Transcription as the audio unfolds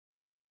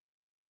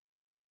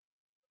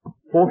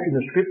portion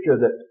of scripture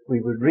that we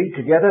would read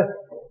together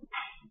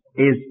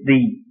is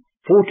the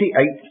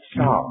 48th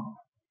Psalm.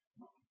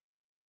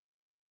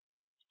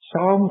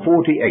 Psalm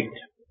 48.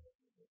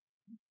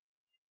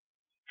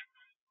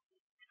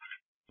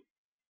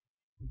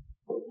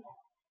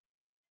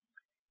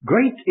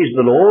 Great is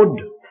the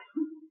Lord,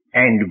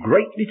 and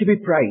greatly to be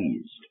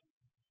praised,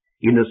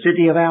 in the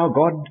city of our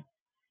God,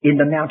 in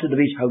the mountain of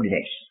his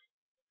holiness.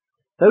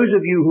 Those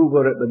of you who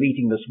were at the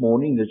meeting this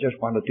morning, there's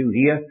just one or two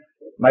here,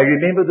 may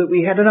remember that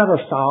we had another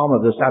psalm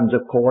of the sons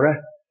of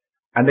Korah,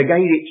 and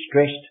again it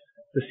stressed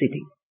the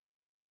city.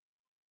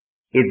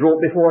 It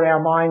brought before our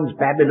minds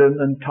Babylon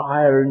and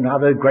Tyre and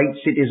other great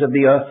cities of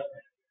the earth,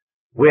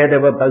 where they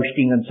were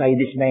boasting and say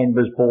this man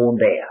was born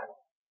there.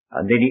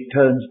 And then it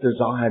turns to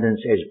Zion and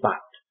says,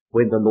 but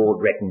when the Lord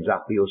reckons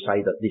up, he'll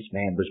say that this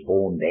man was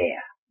born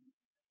there.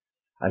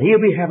 And here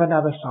we have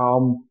another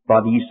psalm by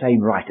these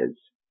same writers.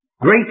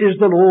 Great is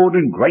the Lord,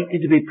 and greatly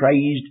to be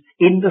praised,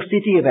 in the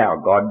city of our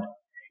God,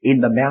 in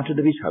the mountain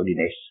of his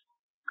holiness.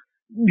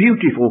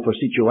 Beautiful for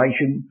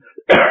situation.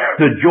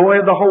 The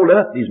joy of the whole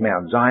earth is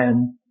Mount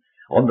Zion.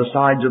 On the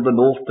sides of the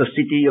north, the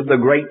city of the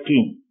great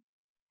king.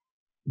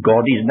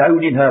 God is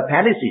known in her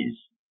palaces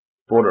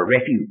for a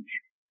refuge.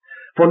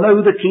 For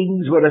though the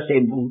kings were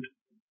assembled,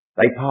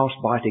 they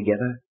passed by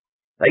together.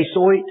 They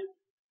saw it,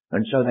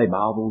 and so they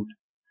marvelled.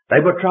 They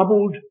were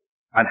troubled,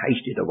 and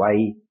hasted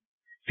away.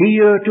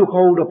 Fear took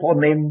hold upon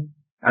them,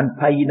 and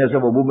pain as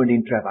of a woman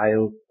in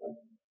travail.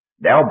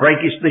 Thou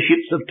breakest the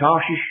ships of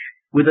Tarshish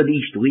with an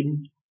east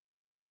wind.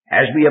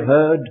 As we have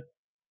heard,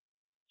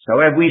 so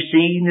have we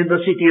seen in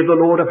the city of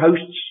the Lord of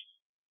hosts,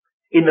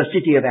 in the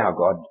city of our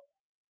God.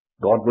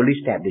 God will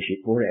establish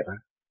it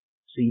forever.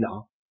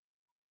 Selah.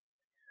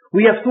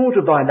 We have thought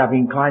of thy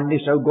loving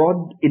kindness, O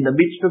God, in the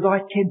midst of thy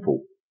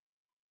temple.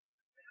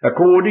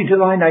 According to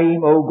thy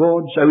name, O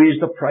God, so is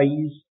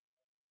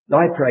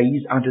thy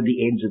praise unto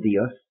the ends of the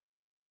earth.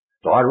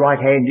 Thy right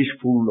hand is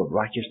full of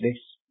righteousness.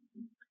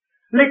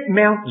 Let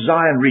Mount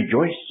Zion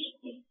rejoice.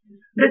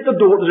 Let the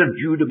daughters of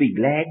Judah be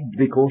glad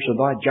because of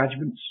thy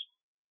judgments.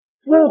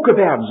 Walk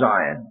about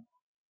Zion,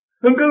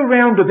 and go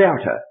round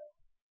about her.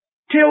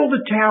 Tell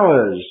the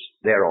towers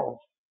thereof.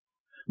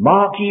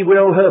 Mark ye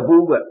well her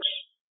bulwarks.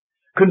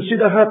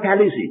 Consider her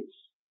palaces,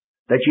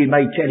 that ye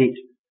may tell it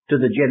to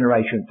the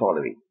generation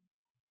following.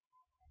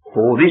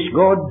 For this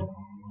God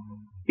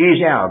is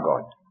our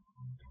God,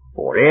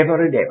 for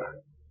ever and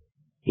ever.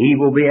 He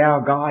will be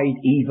our guide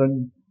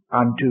even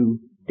unto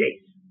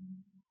death.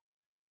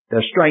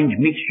 There's a strange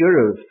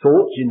mixture of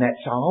thoughts in that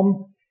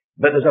psalm,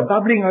 but there's a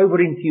bubbling over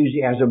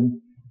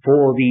enthusiasm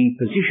for the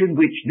position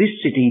which this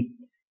city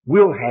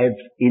will have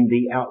in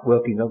the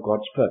outworking of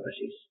God's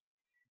purposes.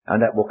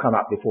 And that will come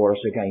up before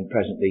us again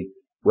presently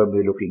when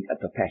we're looking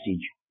at the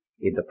passage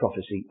in the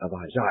prophecy of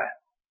Isaiah.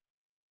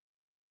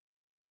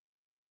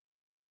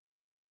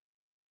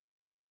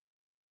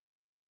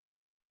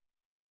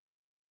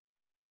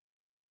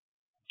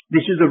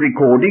 This is a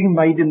recording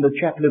made in the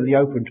chapel of the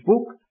Opened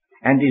Book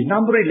and is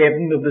number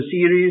 11 of the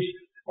series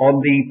on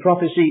the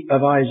prophecy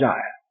of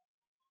Isaiah.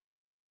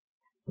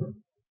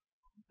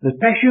 The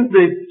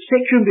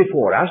section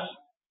before us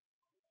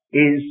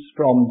is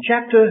from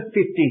chapter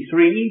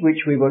 53,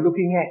 which we were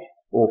looking at,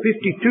 or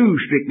 52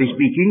 strictly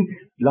speaking,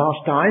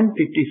 last time,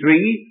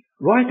 53,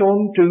 right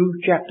on to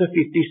chapter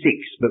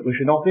 56, but we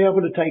shall not be able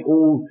to take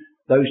all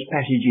those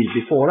passages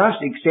before us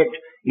except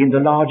in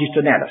the largest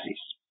analysis.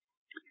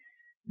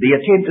 The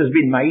attempt has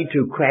been made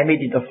to cram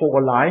it into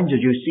 4 lines,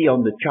 as you see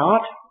on the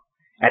chart.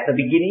 At the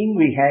beginning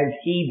we have,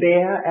 he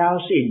bare our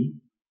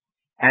sin,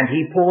 and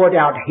he poured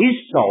out his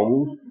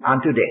soul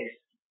unto death.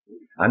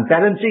 And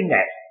balancing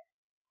that,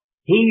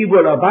 he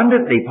will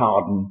abundantly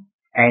pardon,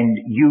 and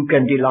you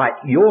can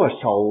delight your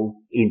soul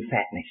in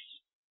fatness.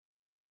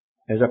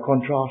 There's a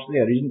contrast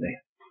there, isn't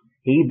there?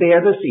 He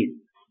bare the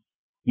sin.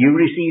 You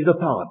receive the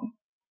pardon.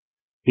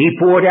 He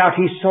poured out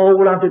his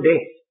soul unto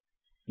death.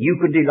 You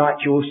can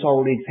delight your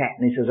soul in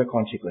fatness as a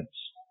consequence.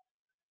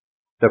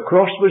 The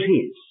cross was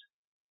his.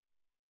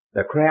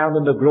 The crown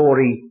and the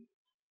glory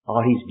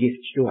are his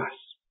gifts to us.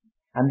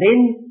 And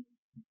then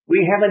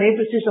we have an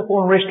emphasis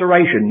upon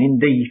restoration in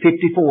the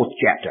 54th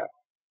chapter.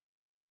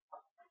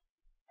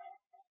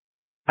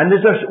 And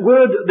there's a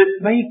word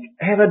that may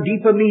have a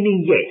deeper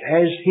meaning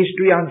yet as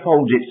history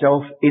unfolds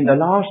itself in the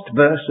last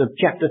verse of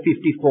chapter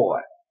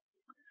 54.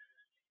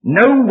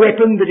 No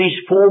weapon that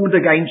is formed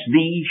against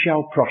thee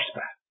shall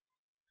prosper.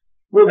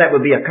 Well, that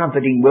would be a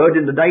comforting word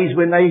in the days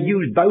when they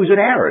used bows and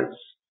arrows,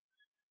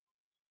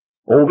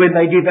 or when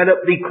they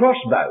developed the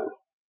crossbow,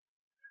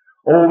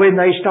 or when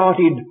they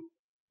started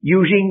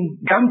using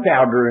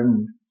gunpowder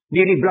and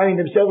nearly blowing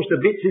themselves to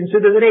bits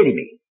instead of an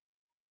enemy.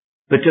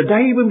 But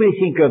today when we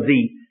think of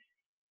the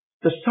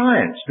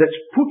science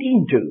that's put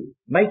into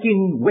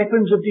making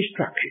weapons of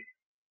destruction,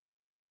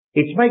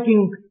 it's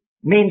making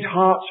men's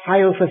hearts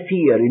fail for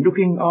fear in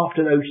looking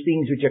after those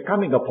things which are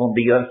coming upon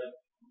the earth.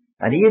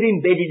 And here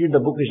embedded in the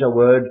book is a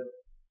word,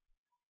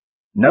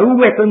 no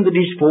weapon that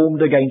is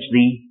formed against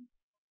thee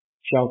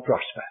shall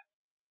prosper.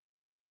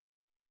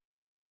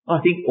 I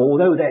think,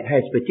 although that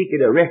has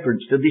particular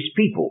reference to this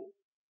people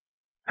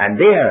and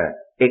their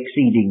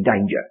exceeding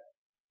danger,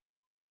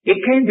 it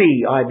can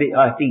be, I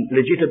think,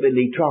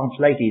 legitimately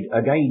translated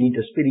again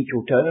into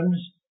spiritual terms.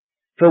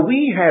 For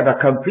we have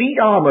a complete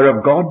armour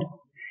of God,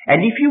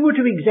 and if you were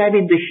to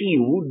examine the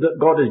shield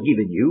that God has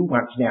given you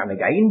once now and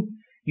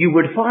again, you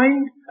would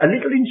find a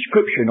little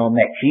inscription on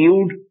that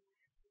shield.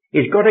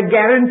 It's got a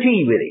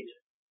guarantee with it.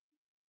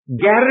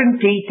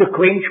 Guaranteed to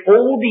quench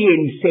all the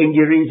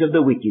incendiaries of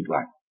the wicked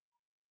one.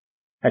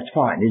 That's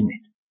fine, isn't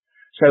it?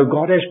 So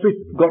God has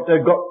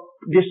got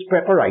this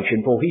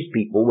preparation for his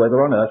people,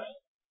 whether on earth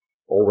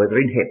or whether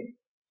in heaven.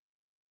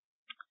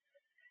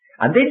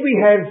 And then we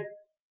have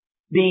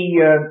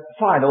the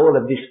final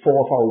of this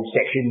fourfold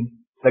section,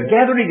 the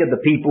gathering of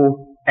the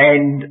people,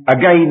 and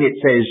again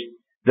it says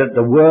that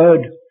the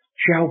word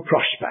shall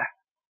prosper.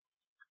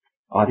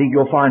 I think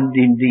you'll find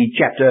in the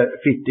chapter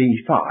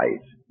 55,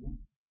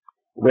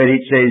 where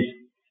it says,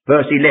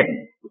 verse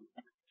 11,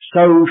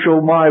 so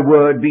shall my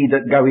word be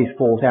that goeth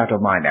forth out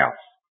of my mouth.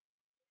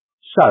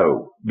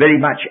 So, very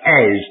much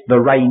as the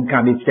rain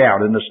cometh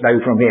down and the snow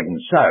from heaven,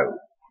 so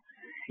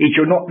it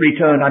shall not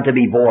return unto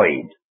me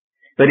void,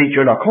 but it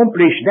shall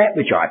accomplish that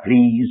which I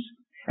please,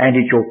 and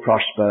it shall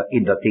prosper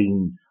in the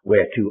thing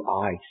whereto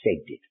I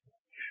sent it.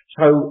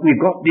 So we've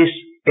got this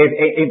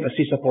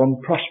emphasis upon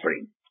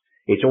prospering.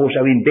 It's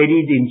also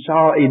embedded in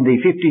the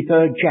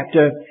 53rd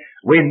chapter,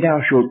 when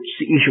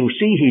he shall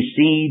see his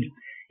seed,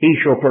 he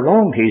shall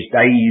prolong his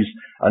days,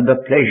 and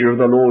the pleasure of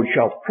the Lord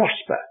shall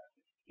prosper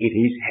in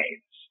his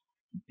hands.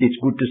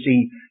 It's good to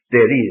see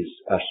there is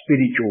a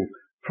spiritual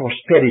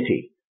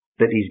prosperity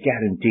that is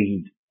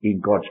guaranteed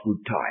in God's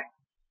good time.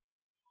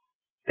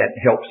 That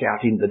helps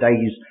out in the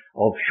days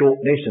of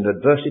shortness and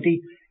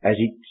adversity, as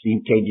it's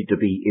intended to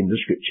be in the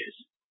Scriptures.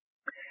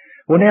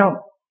 Well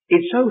now,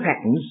 it so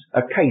happens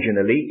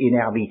occasionally in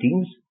our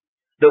meetings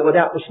that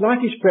without the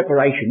slightest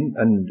preparation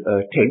and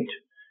attempt,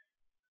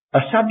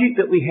 a subject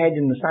that we had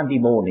in the Sunday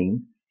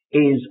morning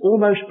is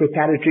almost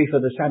preparatory for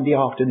the Sunday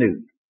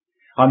afternoon.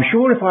 I'm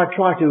sure if I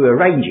try to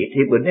arrange it,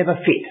 it would never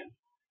fit.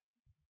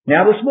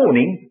 Now this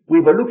morning, we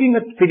were looking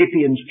at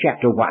Philippians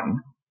chapter 1,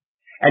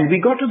 and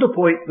we got to the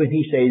point when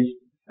he says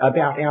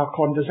about our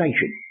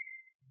conversation,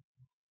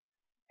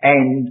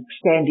 and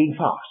standing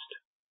fast,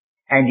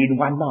 and in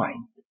one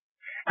mind.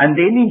 And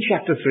then in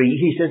chapter 3,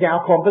 he says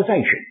our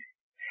conversation,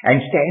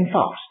 and stand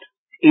fast,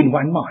 in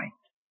one mind.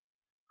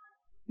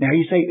 Now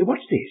you say,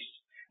 what's this?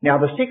 Now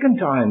the second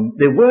time,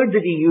 the word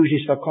that he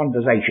uses for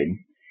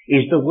conversation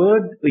is the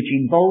word which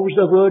involves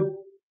the word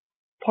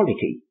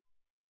polity.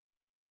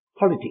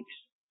 Politics.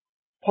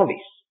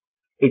 Polis.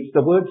 It's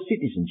the word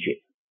citizenship.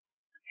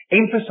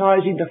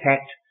 Emphasizing the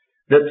fact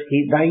that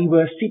they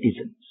were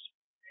citizens.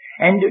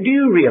 And do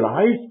you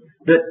realize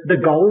that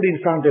the goal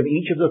in front of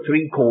each of the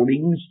three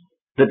callings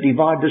that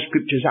divide the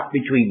Scriptures up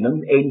between them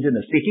ends in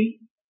a city?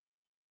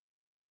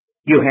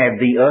 You have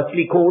the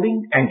earthly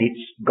calling, and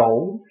its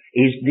goal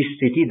is this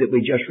city that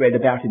we just read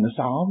about in the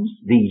Psalms,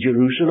 the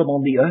Jerusalem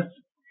on the earth,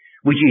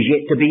 which is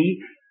yet to be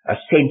a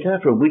centre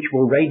from which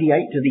will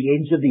radiate to the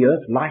ends of the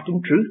earth light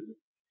and truth,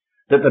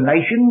 that the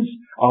nations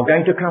are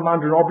going to come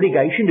under an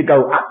obligation to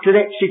go up to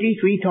that city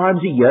 3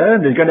 times a year,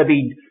 and there's going to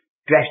be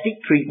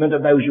drastic treatment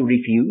of those who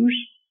refuse.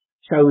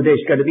 So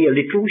there's going to be a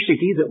literal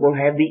city that will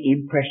have the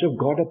impress of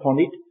God upon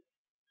it.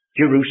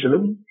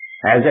 Jerusalem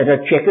has had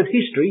a checkered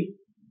history,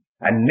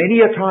 and many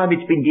a time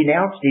it's been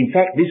denounced. In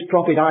fact, this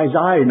prophet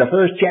Isaiah in the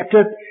first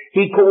chapter,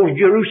 he calls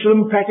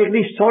Jerusalem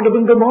practically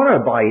Sodom and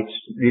Gomorrah by its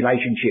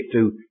relationship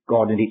to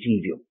God and its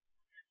evil.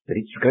 But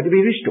it's going to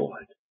be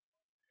restored.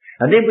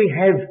 And then we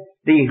have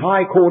the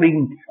high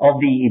calling of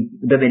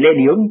the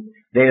millennium.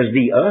 There's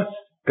the earth,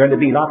 going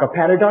to be like a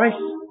paradise,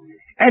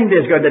 and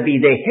there's going to be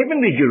the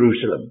heavenly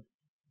Jerusalem.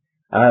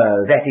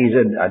 That is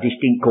a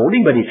distinct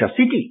calling, but it's a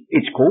city.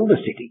 It's called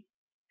a city.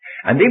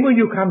 And then when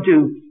you come to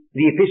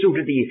the epistle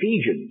to the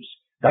Ephesians,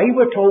 they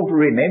were told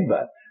to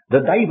remember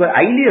that they were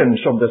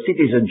aliens from the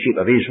citizenship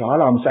of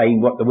Israel. I'm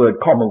saying what the word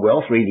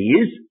commonwealth really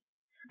is.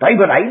 They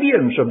were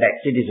aliens from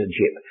that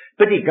citizenship.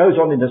 But it goes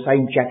on in the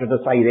same chapter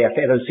to say they are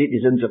fellow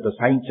citizens of the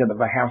saints and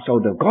of the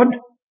household of God.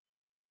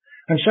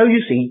 And so you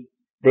see,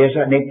 there's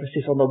an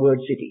emphasis on the word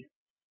city.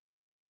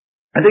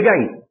 And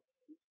again,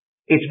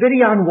 it's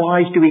very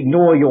unwise to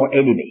ignore your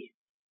enemy.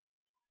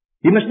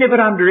 You must never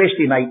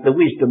underestimate the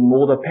wisdom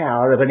or the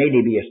power of an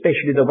enemy,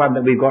 especially the one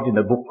that we've got in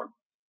the book.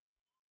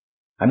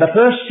 And the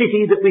first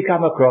city that we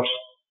come across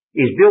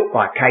is built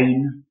by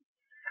Cain,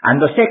 and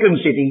the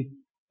second city,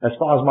 as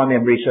far as my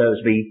memory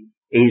serves me,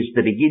 is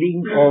the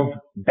beginning of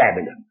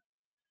Babylon.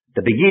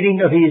 The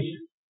beginning of his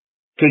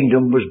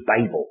kingdom was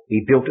Babel.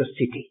 He built a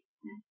city.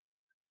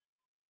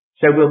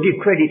 So we'll give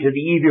credit to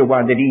the evil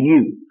one that he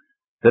knew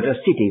that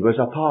a city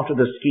was a part of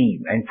the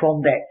scheme, and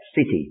from that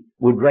city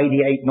would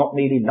radiate not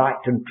merely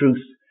light and truth,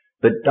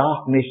 but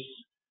darkness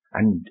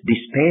and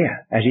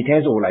despair, as it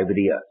has all over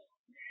the earth.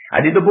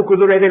 And in the book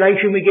of the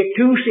Revelation we get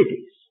 2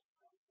 cities.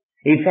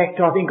 In fact,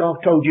 I think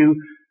I've told you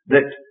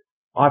that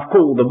I've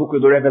called the book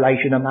of the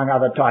Revelation, among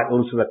other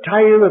titles, The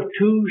Tale of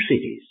 2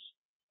 Cities.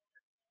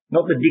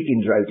 Not that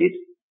Dickens wrote it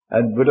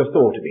and would have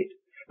thought of it.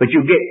 But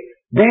you get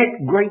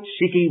that great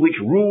city which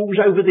rules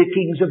over the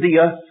kings of the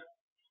earth,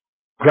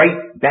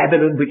 great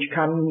Babylon, which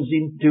comes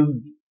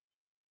into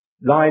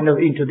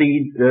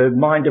the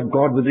mind of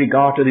God with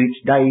regard to its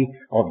day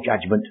of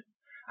judgment.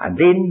 And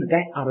then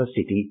that other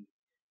city,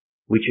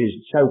 which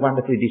is so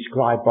wonderfully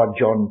described by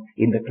John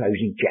in the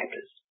closing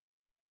chapters.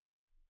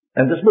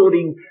 And this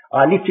morning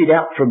I lifted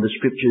out from the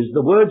scriptures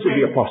the words of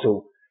the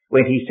apostle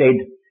when he said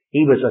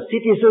he was a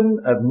citizen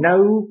of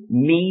no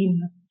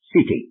mean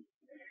city.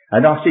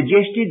 And I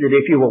suggested that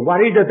if you were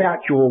worried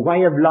about your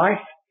way of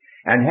life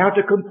and how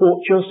to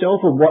comport yourself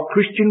and what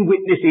Christian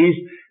witness is,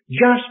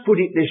 just put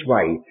it this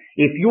way.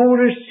 If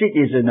you're a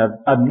citizen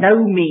of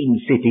no mean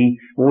city,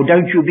 well,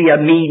 don't you be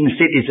a mean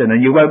citizen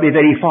and you won't be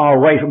very far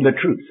away from the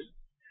truth.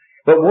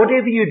 But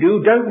whatever you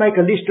do, don't make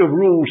a list of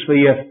rules for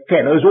your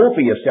fellows or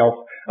for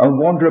yourself and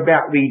wander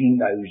about reading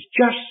those.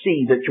 Just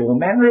see that your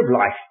manner of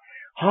life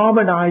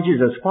harmonizes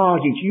as far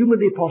as it's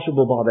humanly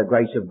possible by the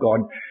grace of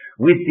God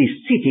with this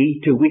city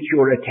to which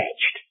you're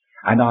attached.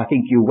 And I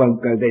think you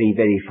won't go very,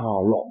 very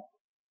far wrong.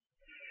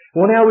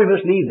 Well, now we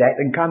must leave that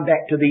and come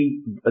back to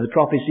the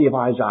prophecy of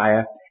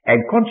Isaiah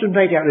and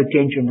concentrate our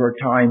attention for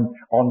a time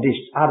on this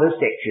other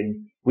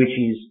section, which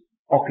is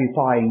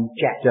occupying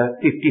chapter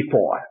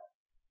 54.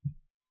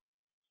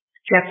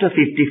 Chapter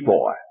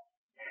 54.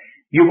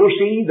 You will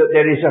see that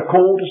there is a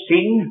call to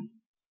sing.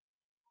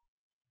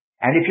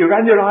 And if you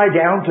run your eye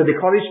down to the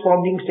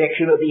corresponding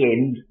section at the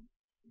end,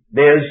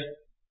 there's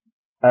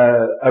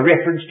a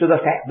reference to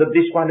the fact that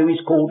this one who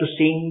is called to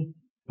sing,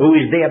 who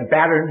is there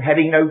barren,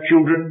 having no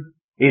children,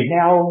 is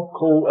now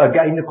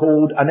again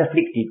called an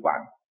afflicted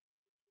one.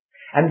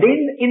 And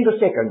then in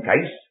the second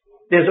case,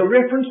 there's a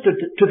reference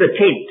to the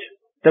tent,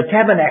 the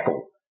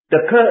tabernacle,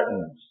 the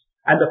curtains,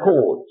 and the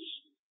cords.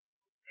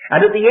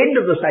 And at the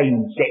end of the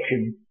same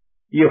section,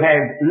 you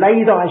have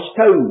lay thy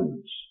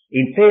stones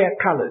in fair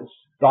colours,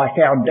 thy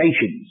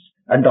foundations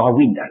and thy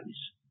windows.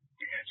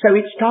 So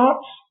it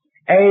starts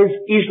as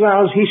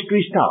Israel's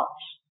history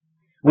starts,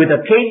 with a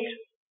tent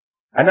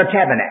and a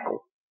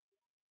tabernacle,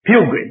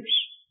 pilgrims,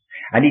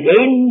 and it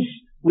ends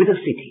with a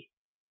city.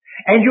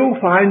 And you'll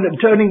find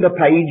that turning the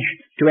page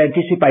to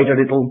anticipate a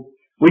little,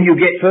 when you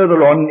get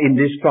further on in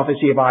this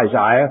prophecy of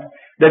Isaiah,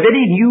 the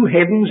very new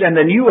heavens and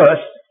the new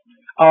earth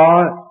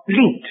are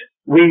linked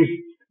with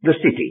the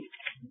city,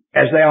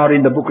 as they are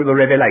in the book of the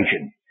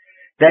Revelation.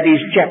 That is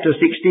chapter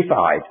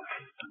 65.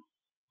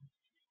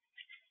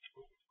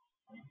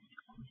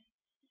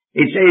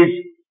 It says,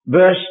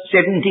 verse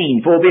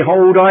 17, For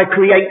behold, I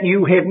create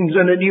new heavens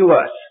and a new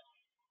earth,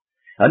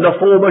 and the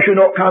former shall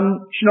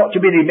not to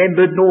be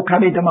remembered, nor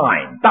come into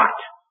mind. But,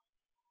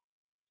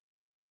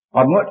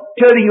 I'm not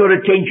turning your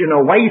attention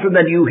away from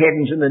the new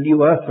heavens and the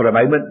new earth for a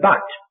moment,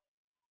 but,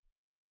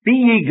 be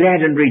ye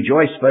glad and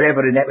rejoice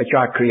forever in that which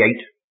I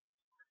create.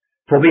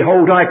 For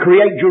behold, I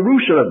create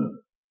Jerusalem,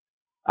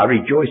 a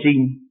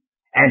rejoicing,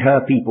 and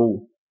her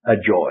people a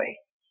joy.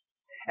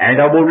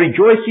 And I will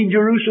rejoice in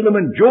Jerusalem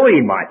and joy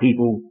in my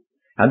people,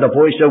 and the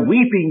voice of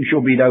weeping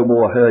shall be no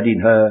more heard in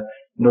her,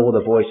 nor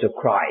the voice of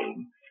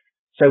crying.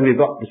 So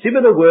we've got the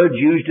similar words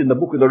used in the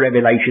book of the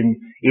Revelation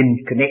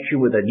in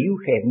connection with a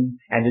new heaven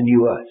and a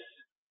new earth.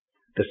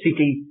 The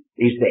city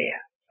is there.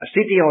 A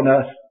city on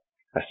earth,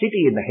 a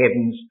city in the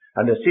heavens,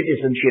 and a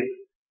citizenship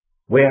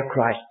where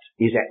Christ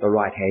is at the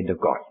right hand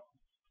of God.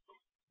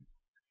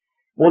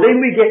 Well,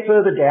 then we get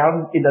further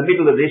down in the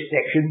middle of this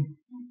section.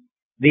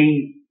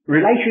 The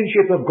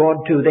relationship of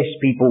God to this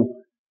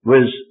people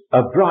was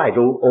a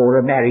bridal or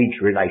a marriage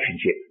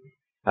relationship.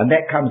 And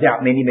that comes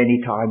out many,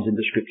 many times in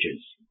the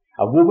scriptures.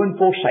 A woman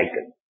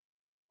forsaken.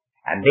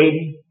 And then,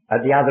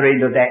 at the other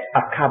end of that,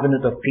 a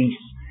covenant of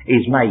peace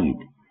is made.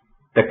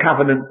 The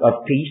covenant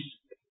of peace,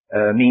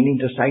 meaning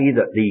to say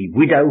that the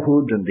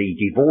widowhood and the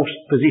divorce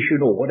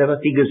position or whatever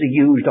figures are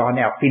used are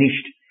now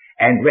finished,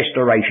 and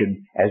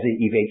restoration has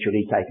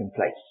eventually taken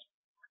place.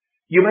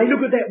 You may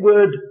look at that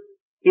word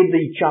in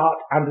the chart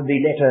under the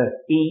letter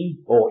E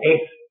or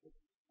F,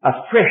 a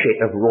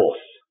freshet of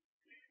wrath.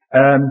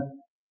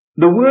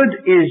 The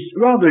word is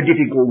rather a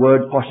difficult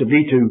word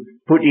possibly to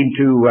put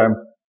into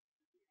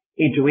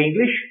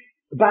English,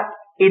 but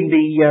in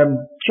the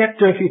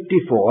chapter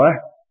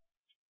 54,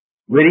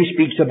 where he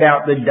speaks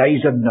about the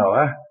days of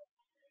Noah,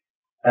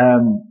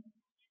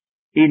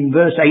 in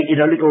verse 8,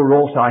 in a little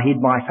wrath I hid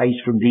my face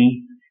from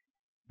thee,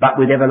 but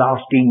with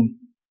everlasting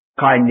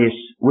kindness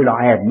will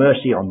I have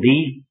mercy on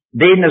thee.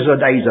 Then as the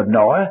days of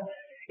Noah,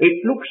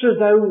 it looks as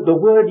though the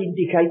word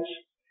indicates,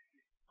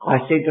 I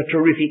sent a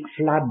terrific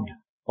flood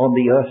on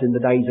the earth in the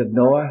days of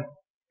Noah.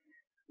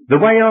 The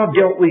way I've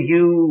dealt with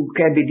you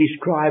can be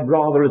described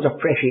rather as a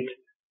freshet,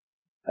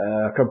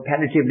 a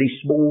comparatively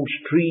small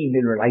stream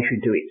in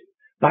relation to it.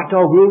 But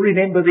I will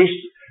remember this,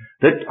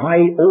 that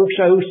I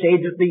also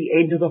said at the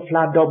end of the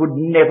flood I would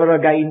never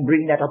again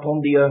bring that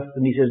upon the earth.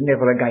 And he says,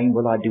 never again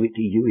will I do it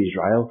to you,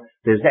 Israel.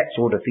 There's that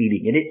sort of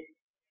feeling in it.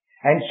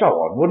 And so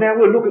on. Well, now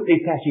we'll look at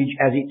the passage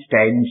as it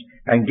stands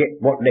and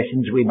get what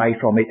lessons we may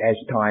from it as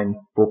time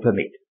will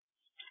permit.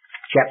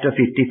 Chapter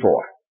 54.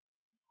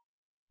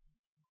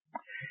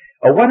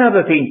 One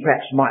other thing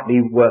perhaps might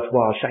be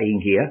worthwhile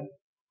saying here.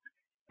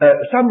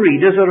 Some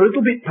readers are a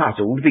little bit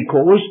puzzled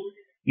because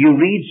you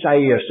read,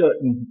 say, a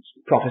certain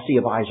prophecy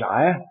of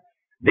Isaiah,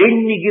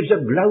 then he gives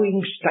a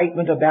glowing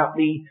statement about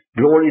the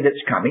glory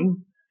that's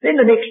coming. Then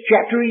the next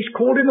chapter he's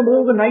calling them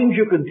all the names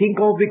you can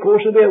think of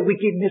because of their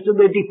wickedness and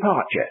their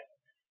departure.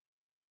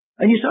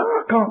 And you say,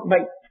 I can't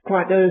make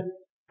quite a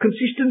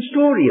consistent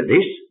story of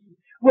this.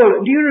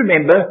 Well, do you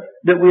remember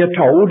that we are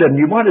told, and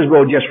you might as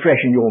well just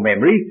freshen your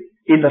memory,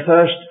 in the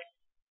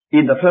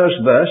first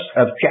verse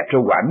of chapter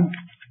 1,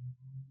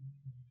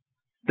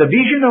 the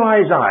vision of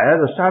Isaiah,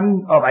 the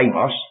son of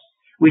Amos,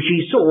 which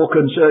he saw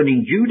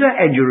concerning Judah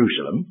and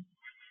Jerusalem,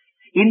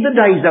 in the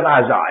days of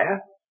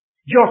Isaiah,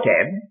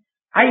 Jotham,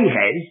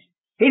 Ahaz,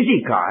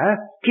 Hezekiah,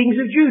 kings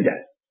of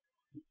Judah.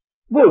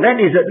 Well, that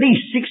is at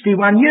least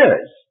 61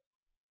 years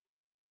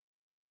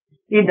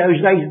in those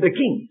days of the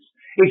kings.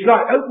 It's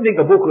like opening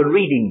a book and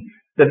reading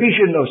the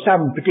vision of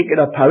some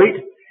particular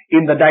poet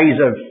in the days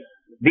of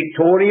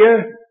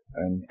Victoria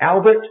and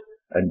Albert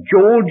and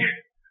George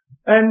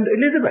and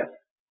Elizabeth.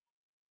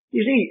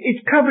 You see,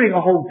 it's covering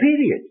a whole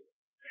period.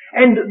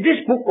 And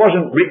this book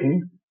wasn't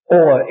written,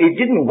 or it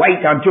didn't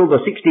wait until the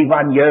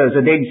 61 years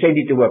and then send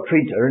it to a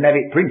printer and have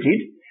it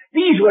printed.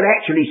 These were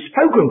actually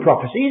spoken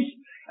prophecies,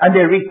 and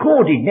they're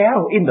recorded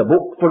now in the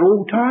book for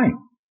all time.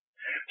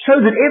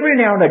 So that every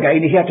now and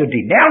again he had to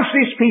denounce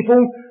these people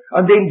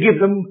and then give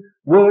them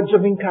words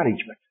of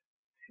encouragement.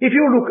 If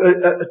you look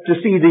to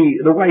see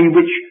the way in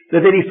which the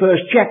very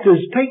first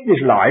chapters take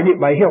this line, it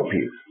may help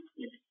you.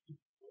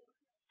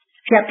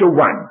 Chapter 1.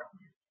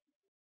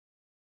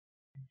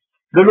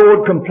 The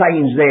Lord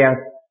complains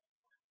there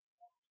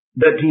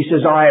that he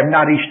says, I have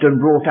nourished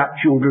and brought up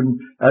children,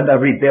 and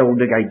have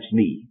rebelled against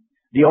me.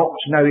 The ox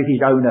knoweth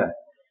his owner,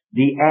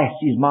 the ass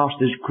his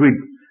master's crib,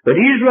 but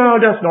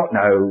Israel doth not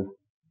know,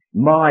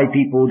 my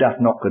people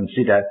doth not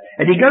consider.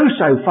 And he goes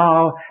so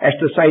far as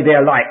to say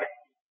they're like,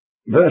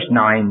 verse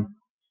 9,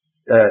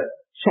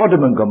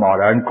 Sodom and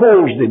Gomorrah, and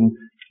calls them,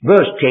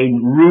 verse 10,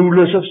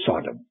 rulers of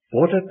Sodom.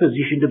 What a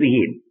position to be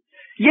in.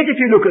 Yet if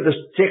you look at the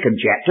second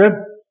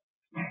chapter,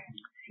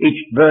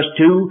 verse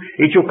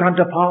 2, it shall come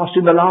to pass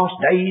in the last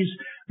days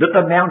that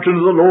the mountain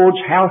of the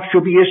Lord's house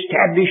shall be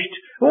established.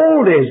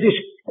 Oh, there's this,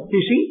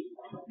 you see,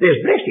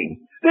 there's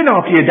blessing. Then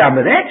after you're done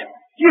with that,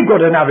 you've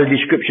got another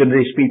description of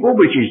these people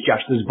which is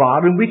just as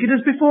vile and wicked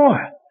as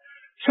before.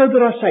 So that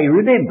I say,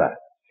 remember,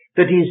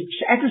 that he's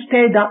had to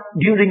stand up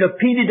during a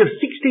period of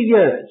 60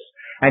 years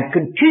and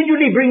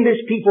continually bring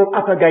these people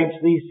up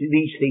against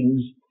these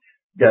things,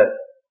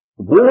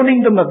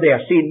 warning them of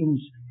their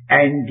sins,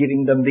 and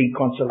giving them the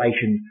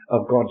consolation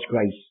of God's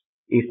grace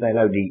if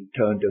they'll only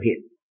turn to Him.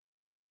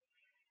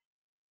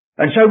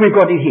 And so we've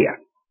got it here.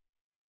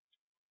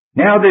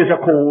 Now there's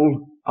a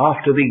call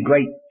after the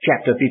great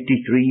chapter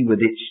 53 with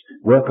its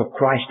work of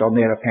Christ on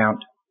their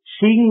account.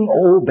 Sing,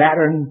 O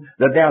barren,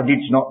 that thou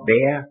didst not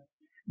bear.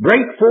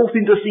 Break forth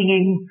into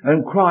singing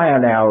and cry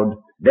aloud,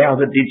 thou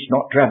that didst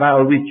not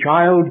travail with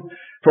child.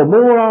 For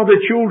more are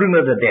the children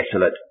of the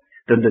desolate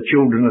than the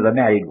children of the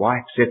married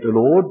wife, saith the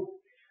Lord.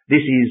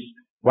 This is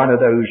one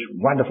of those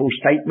wonderful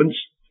statements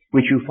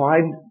which you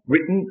find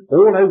written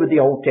all over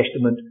the Old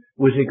Testament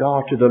with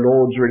regard to the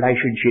Lord's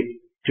relationship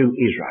to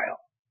Israel.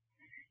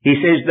 He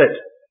says that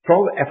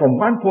from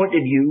one point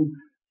of view,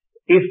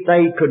 if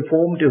they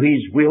conformed to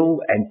His will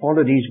and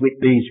followed His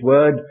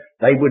word,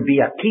 they would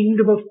be a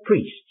kingdom of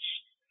priests,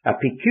 a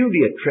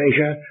peculiar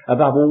treasure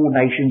above all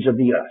nations of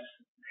the earth.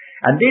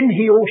 And then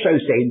He also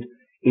said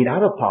in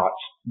other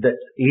parts that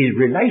His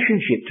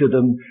relationship to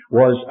them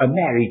was a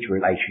marriage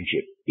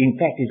relationship. In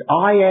fact,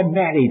 I am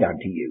married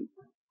unto you.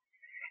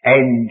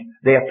 And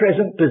their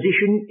present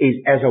position is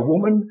as a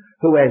woman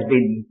who has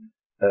been,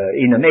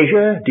 in a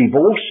measure,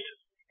 divorced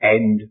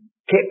and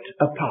kept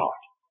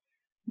apart.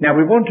 Now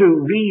we want to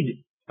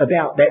read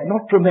about that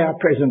not from our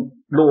present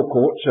law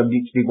courts and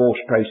its divorce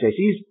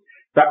processes,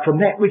 but from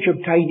that which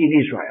obtained in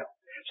Israel.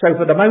 So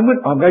for the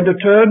moment I'm going to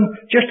turn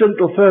just a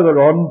little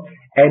further on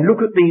and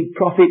look at the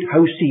prophet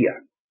Hosea.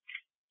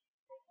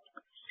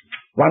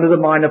 One of the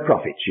minor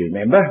prophets, you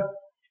remember.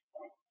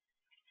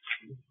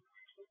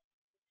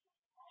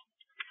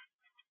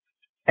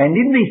 And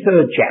in the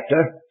third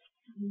chapter,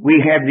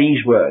 we have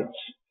these words.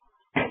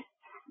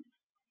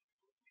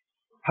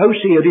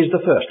 Hosea is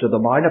the first of the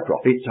minor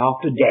prophets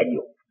after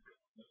Daniel.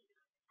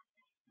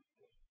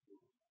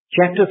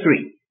 Chapter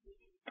 3.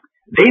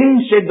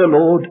 Then said the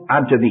Lord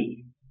unto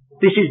me.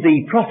 This is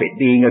the prophet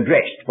being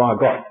addressed by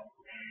God.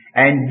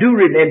 And do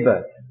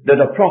remember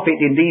that a prophet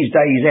in these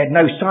days had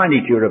no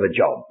sinecure of a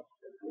job.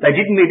 They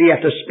didn't really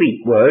have to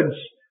speak words,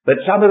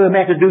 but some of them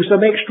had to do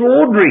some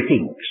extraordinary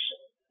things.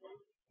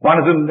 One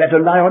of them had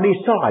to lie on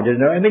his side and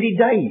how many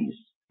days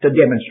to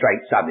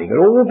demonstrate something. And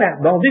all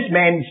that, well, this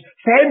man's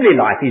family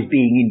life is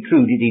being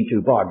intruded into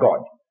by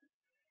God.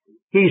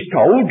 He's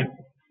told,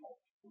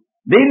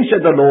 Then said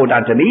the Lord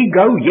unto me,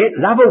 Go yet,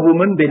 love a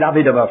woman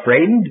beloved of a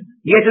friend,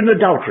 yet an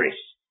adulteress.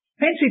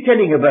 Fancy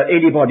telling about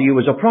anybody who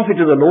was a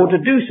prophet of the Lord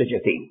to do such a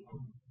thing.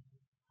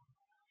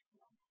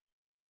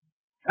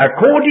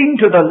 according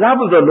to the love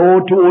of the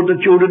Lord toward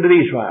the children of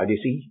Israel, you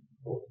see.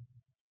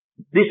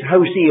 This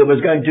Hosea was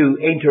going to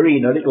enter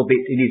in a little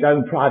bit in his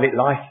own private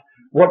life,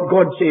 what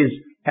God says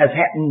has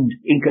happened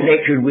in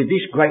connection with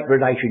this great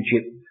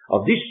relationship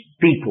of this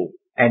people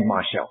and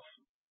myself.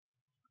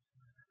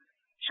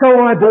 So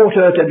I bought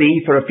her to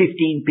me for 15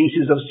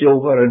 pieces of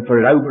silver and for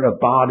an omer of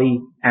barley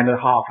and a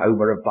half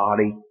omer of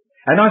barley.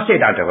 And I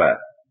said unto her,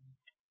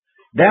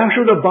 thou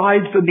shalt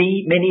abide for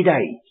me many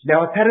days.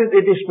 Now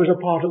apparently this was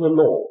a part of the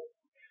law,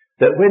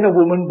 that when a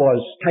woman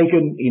was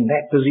taken in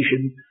that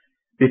position,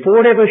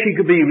 before ever she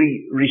could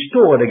be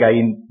restored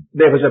again,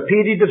 there was a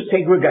period of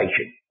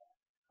segregation,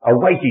 a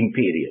waiting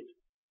period.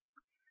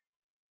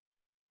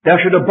 Thou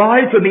shalt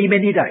abide for me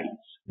many days.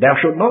 Thou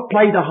shalt not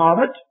play the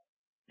harlot.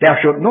 Thou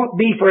shalt not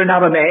be for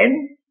another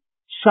man.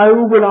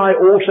 So will I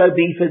also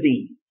be for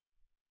thee.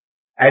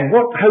 And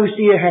what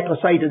Hosea had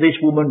to say to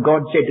this woman,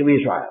 God said to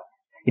Israel.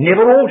 He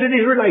never altered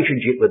his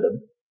relationship with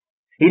them.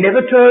 He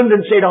never turned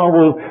and said, I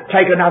will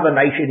take another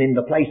nation in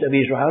the place of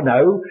Israel.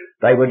 No,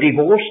 they were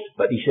divorced,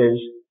 but he says,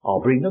 I'll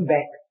bring them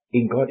back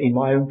in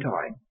my own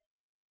time.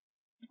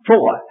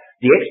 For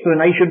the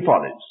explanation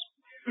follows.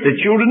 The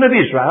children of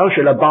Israel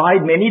shall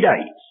abide many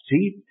days.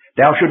 See,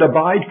 thou shalt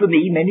abide for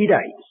me many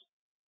days.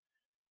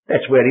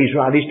 That's where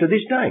Israel is to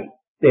this day.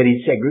 They're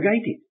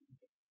segregated.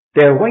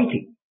 They're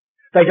waiting.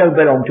 They don't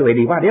belong to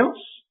anyone else.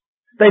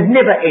 They've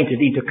never entered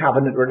into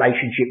covenant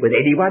relationship with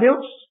anyone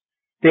else.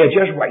 They're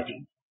just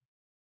waiting.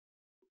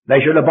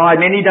 They shall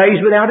abide many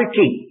days without a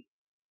king.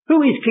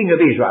 Who is king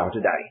of Israel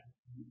today?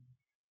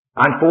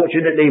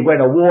 Unfortunately,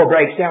 when a war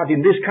breaks out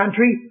in this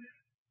country,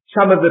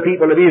 some of the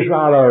people of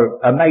Israel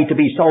are made to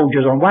be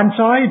soldiers on one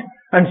side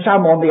and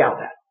some on the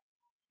other.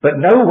 But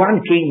no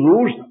one king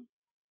rules them.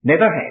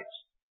 Never has.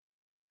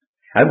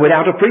 And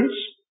without a prince,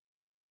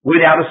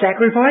 without a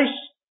sacrifice,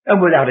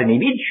 and without an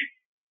image,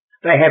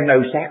 they have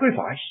no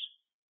sacrifice,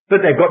 but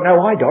they've got no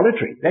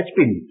idolatry. That's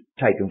been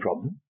taken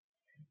from them.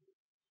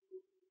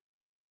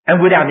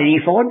 And without an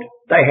ephod,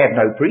 they have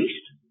no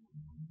priest.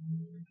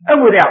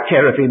 And without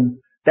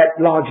cherubim, that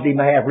largely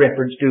may have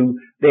reference to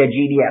their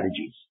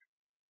genealogies.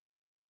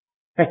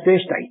 That's their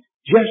state.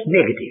 Just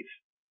negative.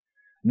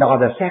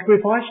 Neither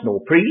sacrifice, nor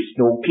priest,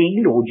 nor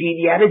king, nor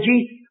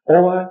genealogy,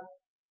 or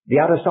the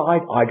other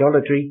side,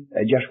 idolatry,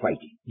 just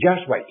waiting.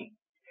 Just waiting.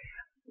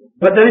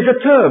 But there is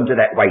a term to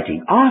that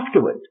waiting.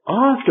 Afterward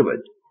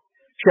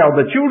shall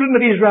the children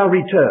of Israel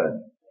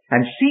return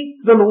and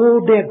seek the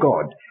Lord their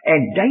God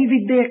and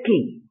David their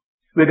king.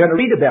 We're going to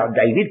read about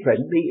David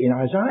presently in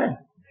Isaiah.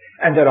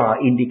 And there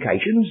are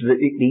indications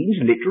that it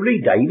means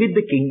literally David,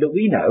 the king that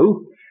we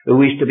know,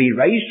 who is to be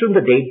raised from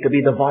the dead to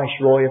be the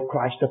viceroy of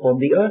Christ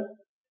upon the earth.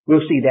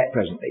 We'll see that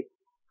presently.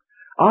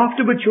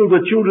 Afterward shall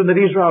the children of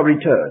Israel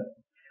return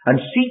and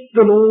seek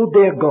the Lord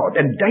their God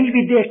and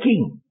David their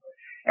king,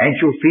 and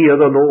shall fear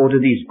the Lord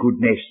and his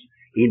goodness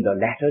in the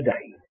latter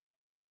day.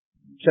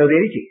 So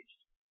there it is.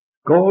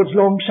 God's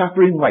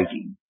long-suffering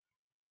waiting,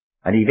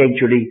 and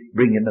eventually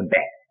bringing them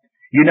back.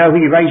 You know,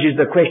 he raises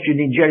the question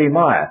in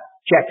Jeremiah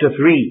chapter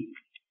 3.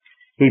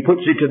 He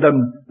puts it to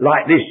them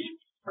like this.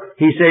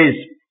 He says,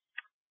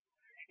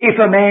 if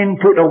a man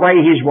put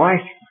away his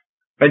wife,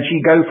 and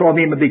she go from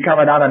him and become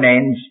another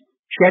man's,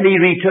 shall he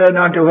return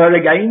unto her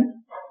again?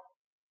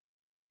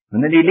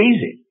 And then he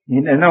leaves it.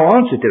 There's no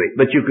answer to it,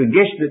 but you can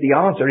guess that the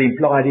answer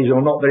implied is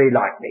or not very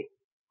likely.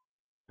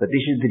 But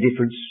this is the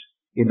difference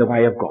in the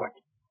way of God.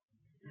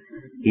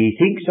 He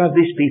thinks of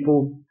this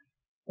people,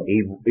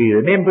 he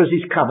remembers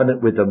his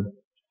covenant with them,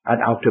 and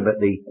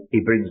ultimately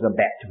he brings them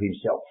back to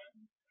himself.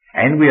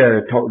 And we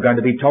are going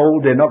to be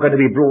told they're not going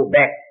to be brought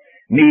back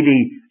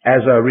merely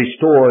as a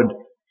restored,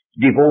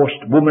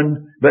 divorced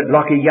woman, but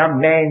like a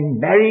young man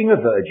marrying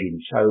a virgin,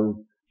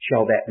 so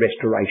shall that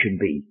restoration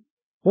be.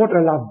 What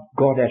a love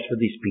God has for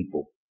these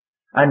people.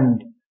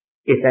 And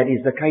if that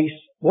is the case,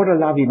 what a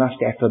love he must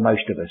have for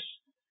most of us.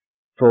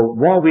 For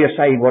while we are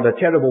saying what a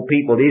terrible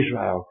people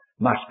Israel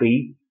must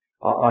be,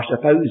 I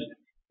suppose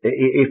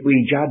if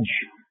we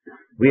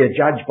are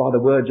judged by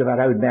the words of our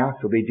own mouth,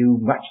 and we do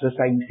much the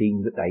same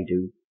thing that they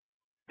do.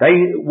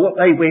 What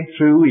they went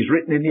through is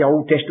written in the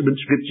Old Testament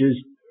scriptures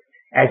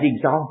as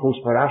examples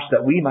for us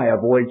that we may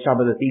avoid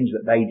some of the things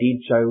that they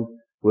did, so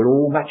we're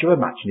all much of a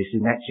muchness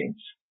in that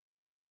sense.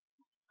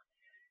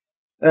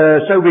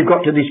 So we've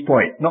got to this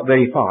point, not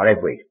very far,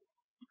 have we?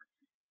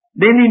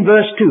 Then in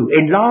verse 2,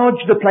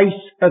 enlarge the place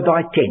of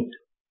thy tent.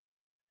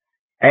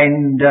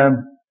 And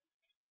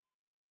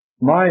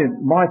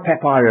my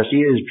papyrus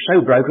here is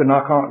so broken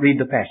I can't read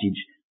the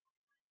passage.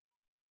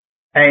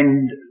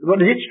 And what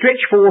does it?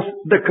 Stretch forth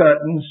the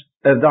curtains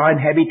of thine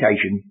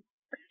habitation.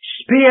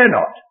 Spare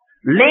not.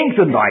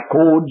 Lengthen thy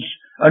cords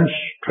and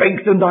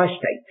strengthen thy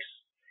stakes.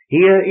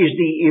 Here is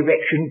the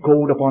erection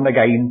called upon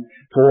again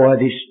for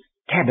this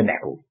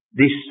tabernacle,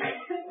 this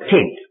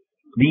tent,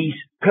 these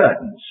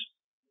curtains.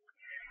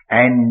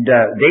 And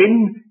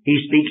then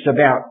he speaks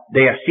about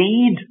their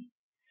seed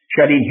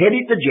shall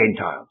inherit the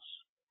Gentiles.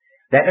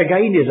 That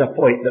again is a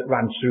point that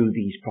runs through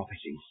these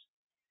prophecies.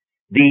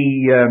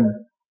 The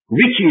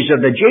riches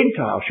of the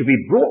Gentiles should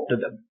be brought to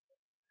them.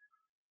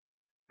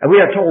 And we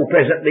are told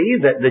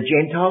presently that the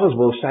Gentiles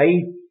will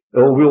say,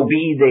 or will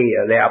be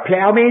their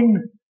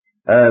ploughmen,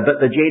 but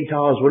the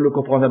Gentiles will look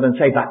upon them and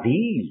say, but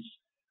these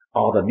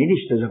are the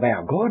ministers of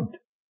our God.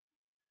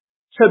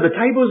 So the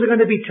tables are going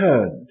to be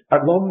turned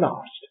at long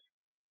last.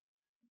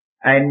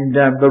 And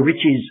the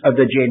riches of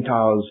the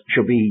Gentiles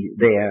shall be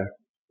there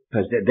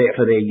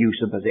for their use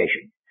and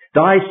possession.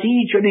 Thy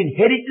seed shall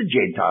inherit the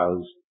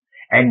Gentiles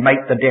and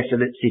make the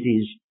desolate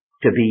cities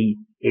to be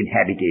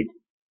inhabited.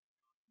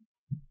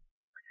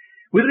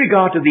 With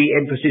regard to the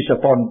emphasis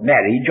upon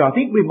marriage, I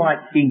think we might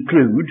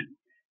include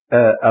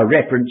a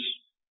reference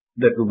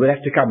that will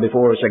have to come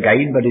before us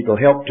again, but it'll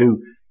help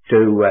to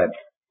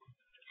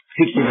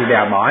fix it in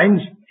our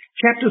minds.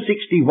 Chapter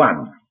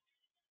 61.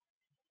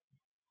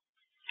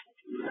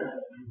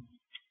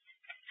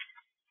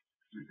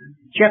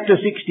 Chapter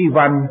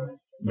 61,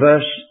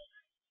 verse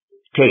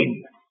 10.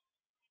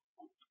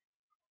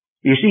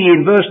 You see,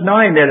 in verse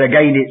 9 there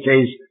again it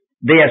says,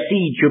 their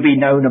seed shall be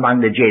known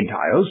among the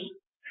Gentiles.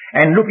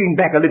 And looking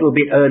back a little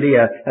bit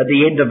earlier, at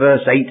the end of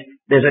verse 8,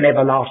 there's an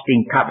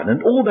everlasting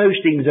covenant. All those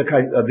things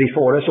are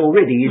before us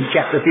already in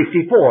chapter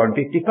 54 and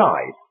 55.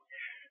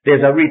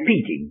 There's a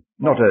repeating,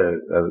 not a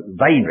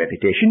vain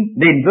repetition.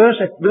 Then verse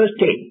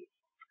 10.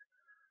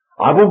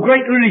 I will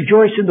greatly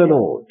rejoice in the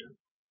Lord.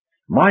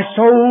 My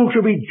soul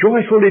shall be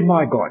joyful in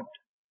my God.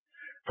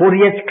 For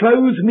he hath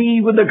clothed me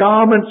with the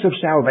garments of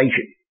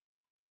salvation.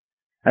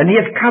 And he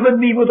hath covered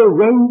me with a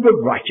robe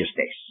of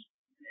righteousness.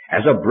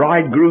 As a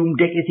bridegroom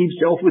decketh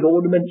himself with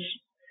ornaments,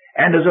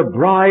 and as a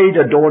bride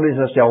adorneth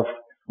herself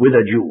with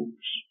her jewels.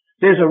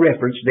 There's a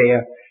reference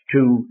there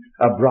to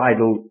a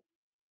bridal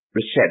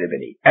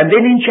ceremony. And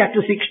then in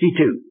chapter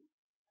 62,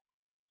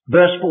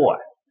 verse 4,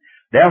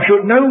 thou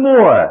shalt no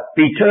more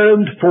be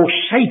termed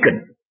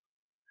forsaken,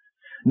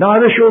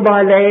 neither shall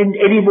thy land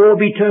any more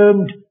be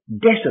termed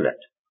desolate,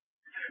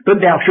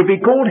 but thou shalt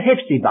be called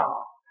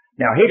Hephzibah.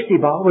 Now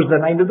Hephzibah was the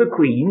name of the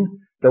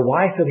queen, the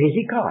wife of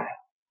Hezekiah.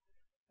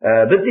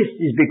 But this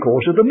is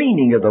because of the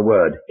meaning of the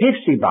word,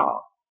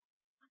 Hephzibah.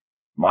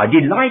 My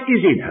delight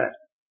is in her,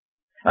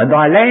 and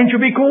thy land shall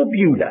be called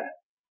Beulah,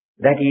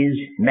 that is,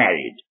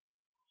 married.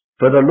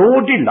 For the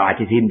Lord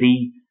delighteth in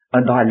thee,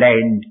 and thy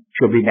land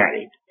shall be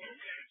married.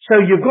 So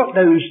you've got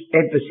those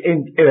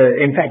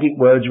emphatic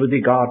words with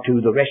regard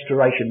to the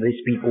restoration of this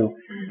people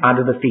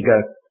under the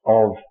figure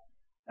of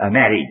a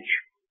marriage.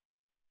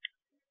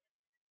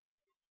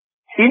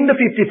 In the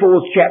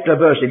 54th chapter,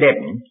 verse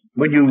 11,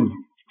 when you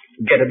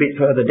get a bit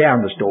further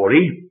down the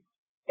story,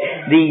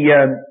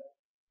 the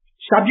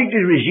subject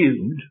is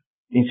resumed.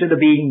 Instead of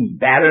being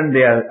barren,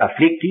 they are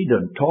afflicted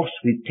and tossed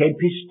with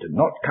tempest and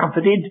not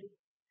comforted.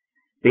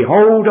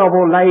 Behold, I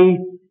will lay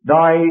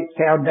thy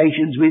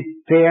foundations with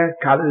fair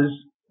colours.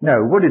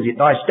 No, what is it?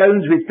 Thy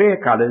stones with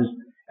fair colours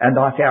and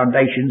thy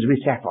foundations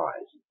with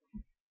sapphires.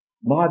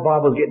 My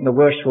Bible's getting the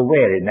worse for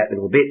wear in that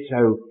little bit,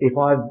 so if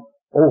I've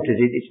altered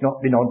it, it's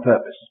not been on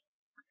purpose.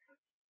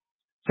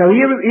 So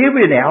here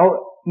we're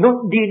now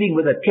not dealing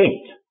with a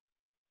tent.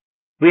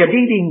 We are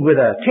dealing with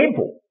a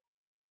temple.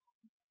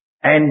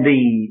 And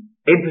the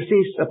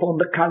emphasis upon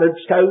the coloured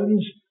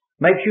stones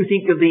makes you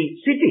think of the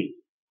city.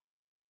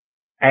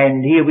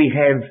 And here we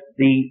have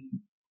the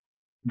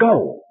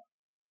goal.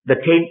 The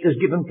tent has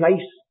given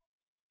place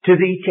to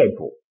the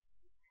temple.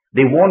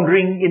 The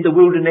wandering in the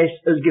wilderness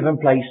has given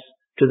place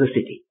to the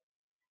city.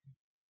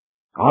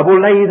 I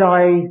will lay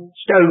thy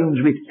stones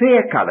with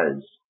fair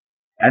colours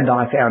and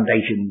thy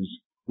foundations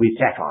with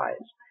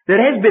sapphires.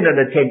 There has been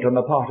an attempt on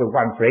the part of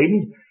one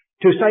friend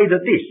to say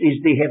that this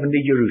is the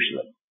heavenly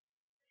Jerusalem.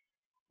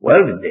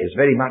 Well, there's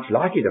very much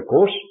like it, of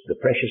course, the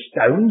precious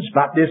stones,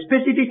 but there's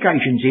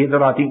specifications here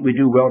that I think we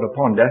do well to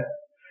ponder.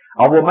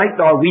 I will make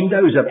thy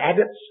windows of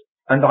agates,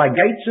 and thy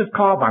gates of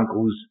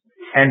carbuncles,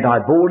 and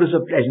thy borders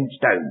of pleasant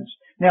stones.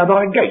 Now,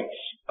 thy gates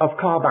of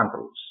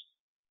carbuncles.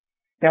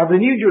 Now, the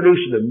New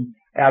Jerusalem,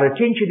 our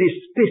attention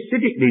is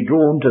specifically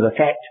drawn to the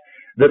fact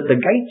that the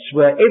gates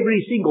were,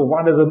 every single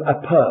one of them,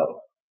 a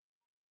pearl.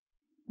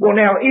 Well,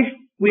 now, if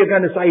we are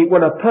going to say,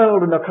 well, a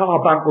pearl and a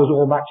carbuncle is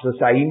all much the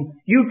same,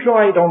 you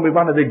try it on with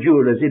one of the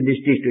jewellers in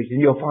this district and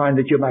you'll find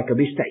that you'll make a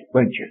mistake,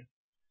 won't you?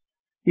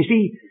 You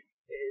see,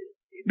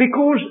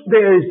 because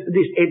there's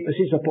this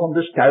emphasis upon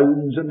the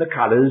stones and the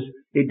colours,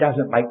 it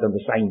doesn't make them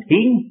the same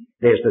thing.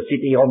 There's the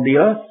city on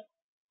the earth,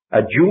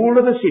 a jewel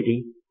of a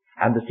city,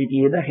 and the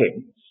city in the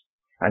heavens.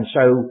 And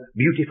so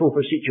beautiful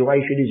for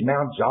situation is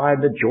Mount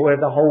Zion, the joy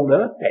of the whole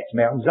earth. That's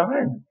Mount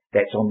Zion.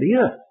 That's on the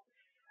earth.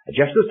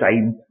 Just the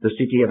same, the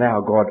city of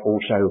our God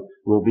also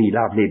will be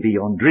lovely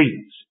beyond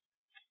dreams.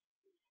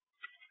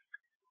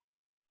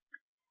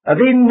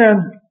 Then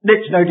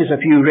let's notice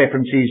a few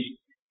references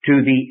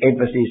to the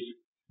emphasis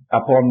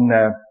upon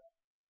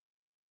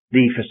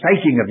the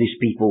forsaking of this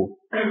people.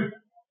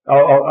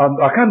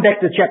 I'll come back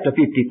to chapter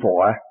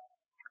 54,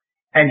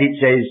 and it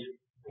says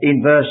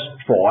in verse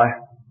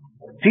 4,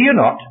 Fear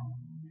not,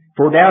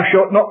 for thou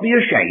shalt not be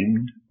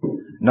ashamed,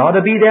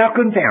 neither be thou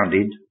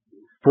confounded,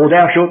 for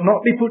thou shalt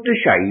not be put to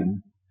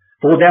shame,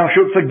 for thou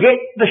shalt forget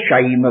the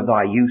shame of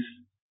thy youth,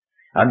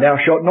 And thou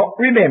shalt not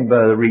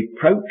remember the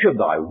reproach of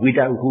thy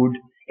widowhood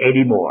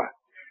any more.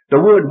 The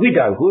word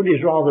widowhood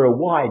is rather a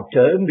wide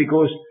term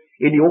because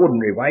in the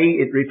ordinary way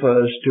it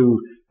refers to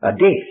a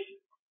death.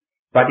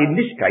 But in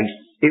this case,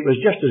 it was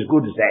just as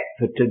good as that,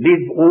 for to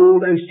live all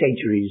those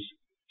centuries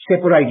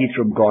separated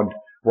from God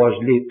was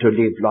to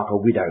live like a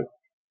widow.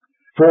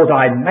 For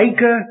thy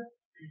Maker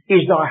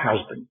is thy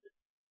husband.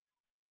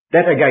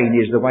 That again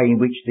is the way in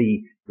which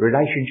the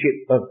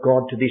relationship of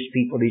God to this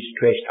people is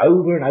stressed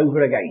over and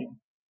over again.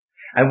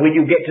 And when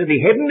you get to the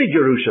heavenly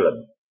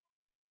Jerusalem,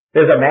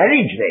 there's a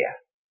marriage there.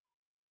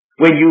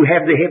 When you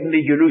have the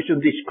heavenly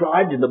Jerusalem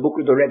described in the book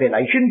of the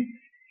Revelation,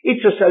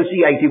 it's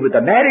associated with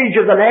the marriage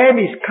of the Lamb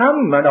is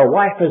come and a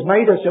wife has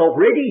made herself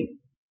ready.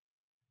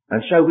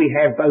 And so we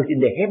have both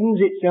in the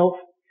heavens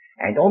itself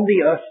and on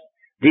the earth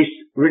this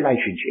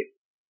relationship.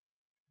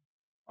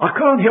 I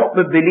can't help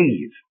but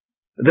believe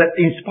that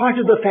in spite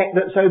of the fact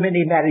that so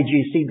many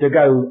marriages seem to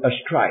go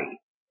astray,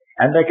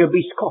 and they can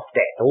be scoffed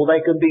at, or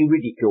they can be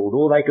ridiculed,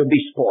 or they can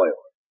be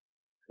spoiled,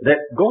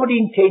 that God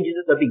intended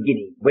at the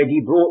beginning, when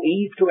he brought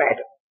Eve to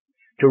Adam,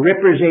 to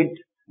represent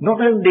not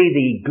only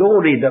the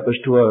glory that was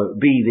to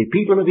be the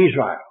people of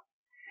Israel,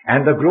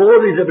 and the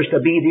glory that was to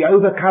be the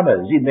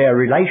overcomers in their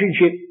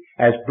relationship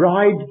as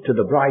bride to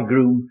the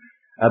bridegroom,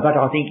 but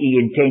I think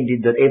he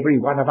intended that every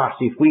one of us,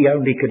 if we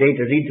only could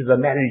enter into the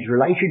marriage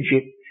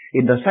relationship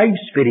in the same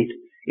spirit,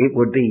 it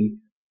would be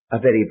a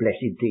very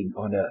blessed thing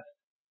on earth.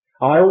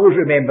 I always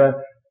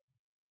remember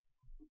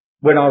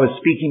when I was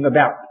speaking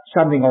about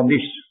something on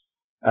this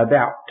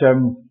about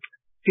 50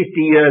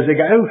 years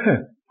ago,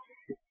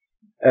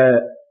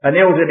 an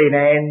elderly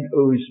man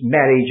whose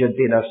marriage had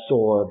been a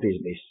sore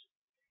business.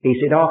 He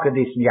said, how can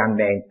this young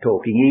man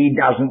talking? He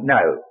doesn't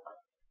know.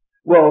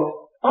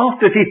 Well,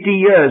 after 50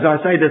 years, I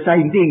say the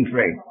same thing,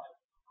 friends.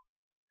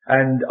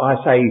 And I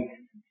say,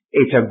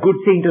 it's a good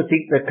thing to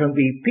think that can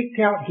be picked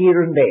out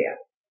here and there,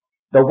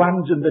 the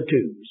ones and the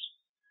twos,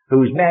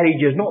 whose marriage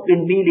has not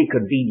been merely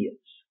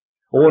convenience,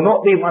 or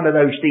not been one of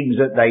those things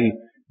that they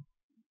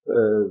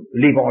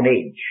live on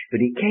edge, but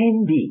it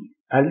can be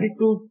a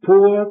little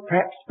poor,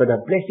 perhaps, but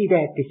a blessed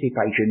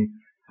anticipation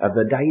of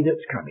the day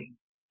that's coming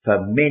for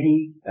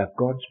many of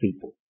God's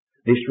people,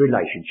 this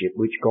relationship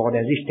which God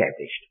has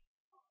established.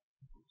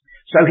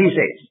 So he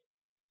says,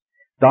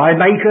 thy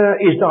Maker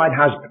is thine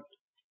husband,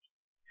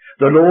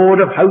 the Lord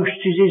of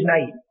hosts is his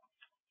name,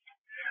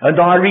 and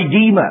thy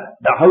Redeemer,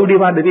 the Holy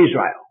One of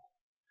Israel,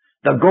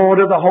 the God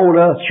of the whole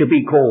earth shall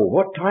be called.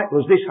 What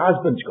titles this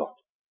husband's got?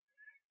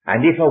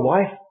 And if a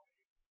wife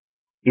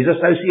is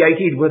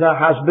associated with her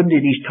husband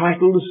in his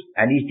titles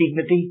and his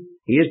dignity,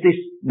 here's this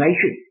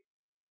nation,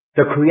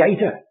 the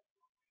Creator,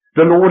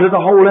 the Lord of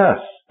the whole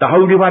earth, the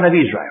Holy One of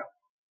Israel.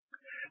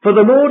 For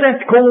the Lord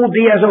hath called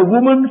thee as a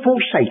woman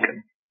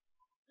forsaken,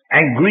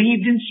 and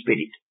grieved in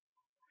spirit,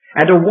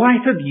 and a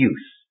wife of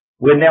youth,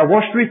 when thou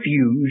wast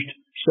refused,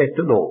 saith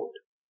the Lord.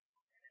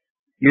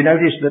 You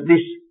notice that this,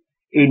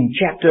 in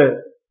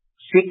chapter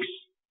 6,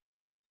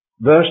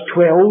 verse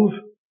 12,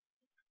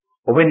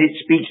 when it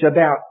speaks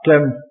about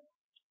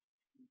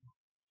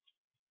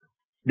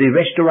the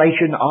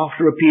restoration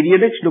after a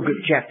period. Let's look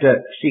at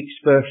chapter 6,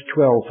 verse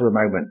 12 for a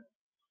moment.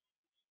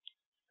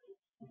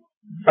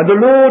 And the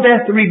Lord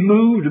hath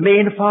removed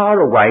men far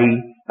away,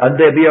 and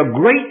there be a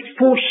great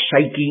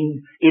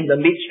forsaking in the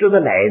midst of the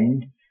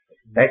land.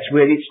 That's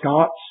where it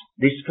starts,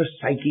 this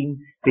forsaking,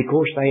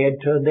 because they had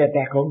turned their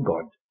back on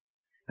God.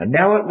 And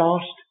now at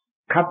last,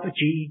 comfort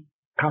ye,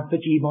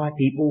 my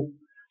people.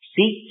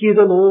 Seek ye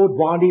the Lord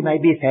while he may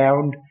be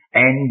found,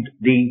 and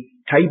the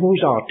tables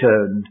are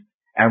turned,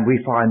 and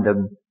we find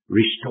them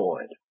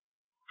restored.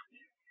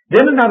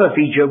 Then another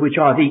feature which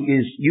I think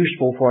is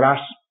useful for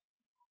us.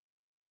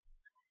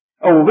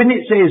 When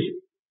it says,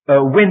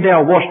 when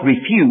thou wast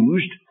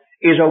refused,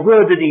 is a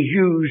word that is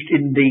used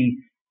in the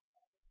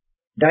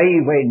day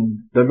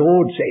when the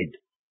Lord said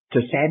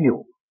to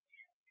Samuel,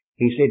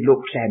 he said,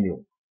 look,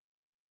 Samuel,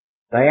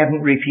 they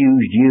haven't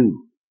refused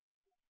you.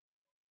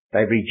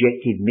 They've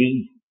rejected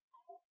me.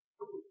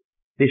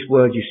 This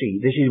word, you see,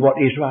 this is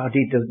what Israel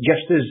did.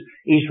 Just as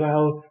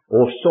Israel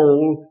or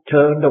Saul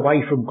turned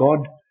away from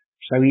God,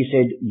 so he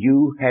said,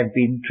 you have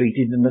been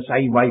treated in the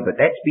same way, but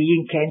that's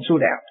being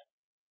cancelled out.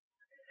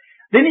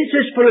 Then it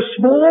says, for a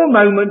small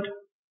moment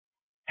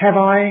have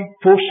I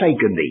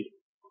forsaken thee.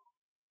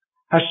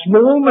 A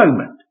small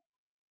moment.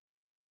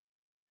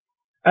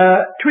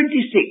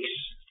 26.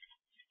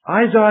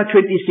 Isaiah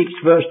 26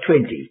 verse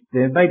 20.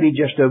 There may be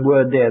just a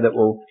word there that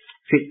will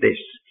fit this.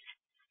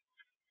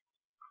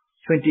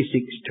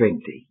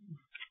 26:20.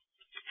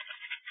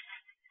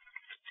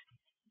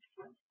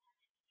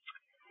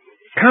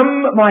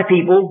 Come, my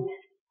people,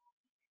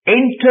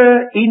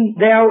 enter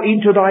thou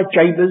into thy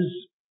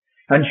chambers,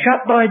 and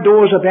shut thy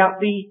doors about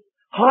thee,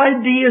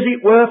 hide thee as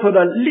it were for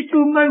a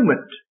little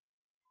moment,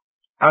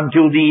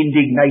 until the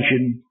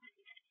indignation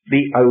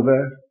be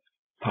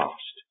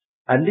overpast.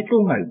 A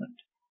little moment.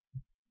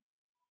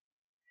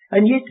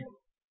 And yet,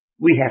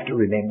 we have to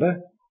remember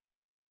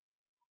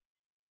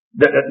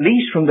that at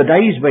least from the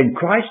days when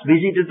Christ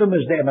visited them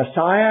as their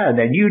Messiah, and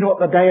they knew not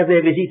the day of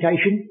their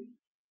visitation,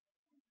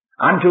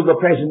 until the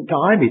present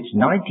time, it's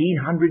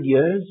 1900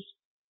 years,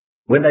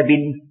 when they've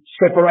been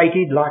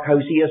separated, like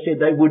Hosea said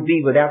they would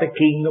be, without a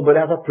king and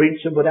without a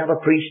prince and without a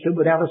priest and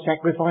without a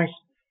sacrifice.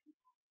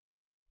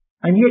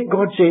 And yet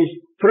God says,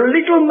 for a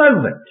little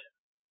moment,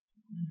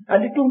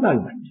 and of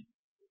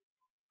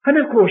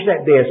course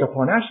that bears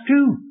upon us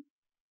too.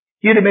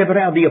 You remember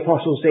how the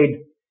apostle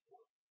said,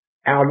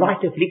 our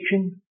light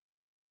affliction,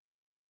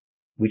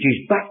 which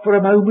is but for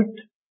a moment.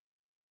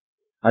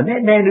 And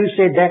that man who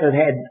said that had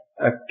had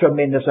a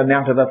tremendous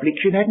amount of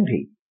affliction, hadn't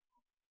he?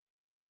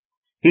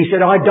 He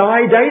said, I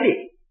die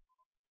daily,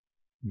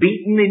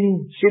 beaten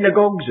in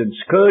synagogues and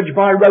scourged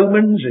by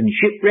Romans and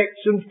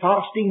shipwrecks and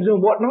fastings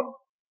and whatnot.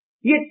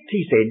 Yet,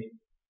 he said,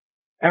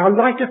 our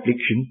light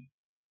affliction,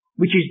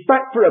 which is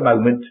but for a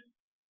moment,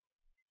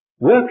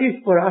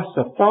 worketh for us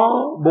a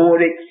far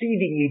more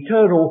exceeding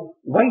eternal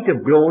weight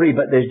of glory,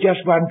 but there's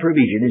just one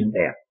provision, isn't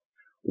there?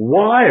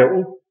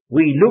 While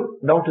we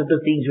look not at the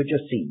things which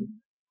are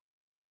seen.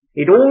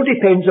 It all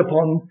depends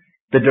upon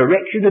the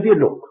direction of your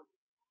look.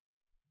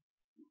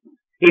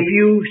 If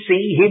you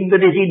see him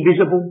that is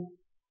invisible,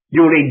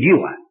 you'll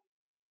endure.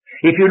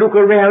 If you look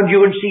around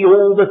you and see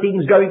all the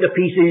things going to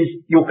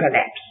pieces, you'll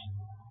collapse.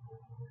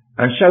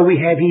 And so we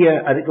have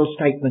here a little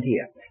statement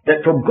here,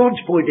 that from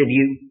God's point of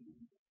view,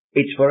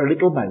 it's for a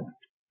little moment.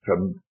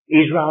 From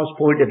Israel's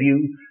point of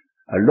view,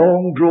 a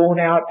long drawn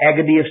out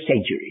agony of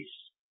centuries.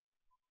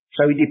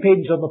 So it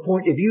depends on the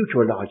point of view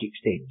to a large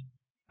extent.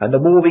 And the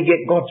more we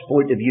get God's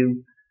point of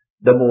view,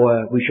 the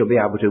more we shall be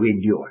able to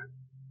endure.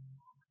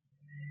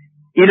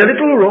 In a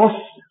little wrath,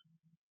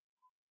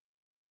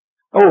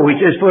 it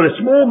says, for a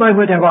small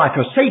moment have I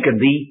forsaken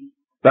thee,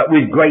 but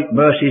with great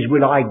mercies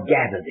will I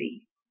gather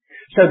thee.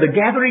 So the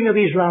gathering of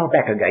Israel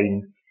back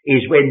again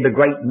is when the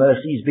great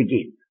mercies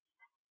begin.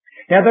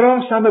 Now there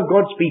are some of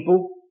God's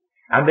people,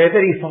 and they're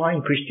very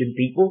fine Christian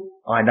people.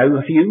 I know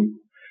a few.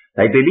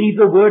 They believe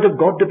the word of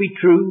God to be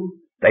true.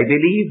 They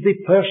believe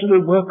the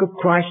personal work of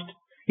Christ,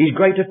 his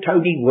great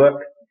atoning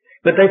work.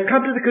 But they've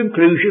come to the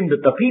conclusion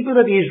that the people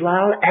of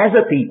Israel as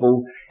a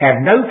people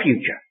have no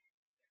future.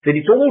 That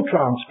it's all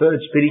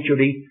transferred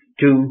spiritually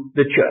to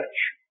the church.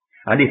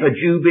 And if a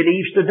Jew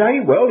believes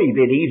today, well, he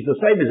believes the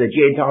same as a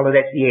Gentile, and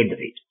that's the end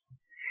of it.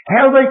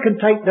 How they can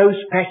take those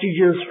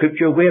passages of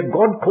Scripture where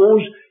God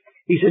calls,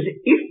 he says,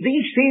 if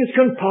these things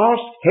can pass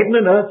heaven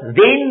and earth,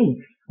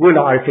 then will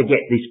I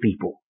forget this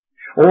people.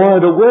 Or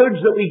the words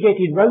that we get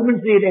in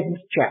Romans the 11th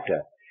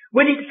chapter,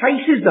 when it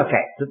faces the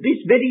fact that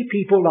this very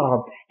people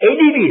are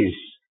enemies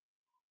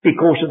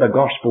because of the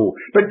gospel,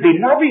 but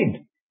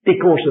beloved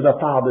because of the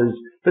fathers,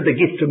 for the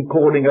gifts and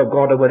calling of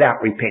God are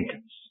without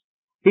repentance.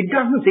 It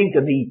doesn't seem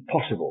to me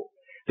possible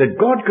that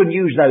God can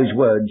use those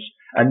words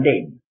and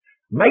then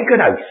make an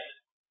oath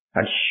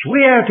and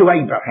swear to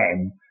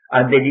Abraham,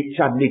 and then it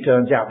suddenly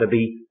turns out to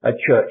be a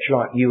church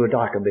like you and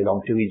I can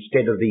belong to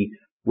instead of the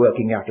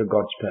working out of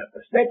God's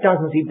purpose. That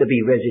doesn't seem to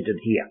be resident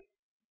here.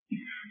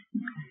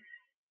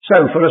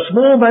 So, for a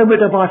small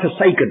moment have I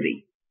forsaken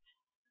thee,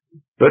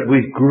 but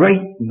with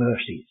great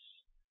mercies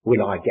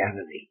will I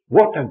gather thee.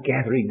 What a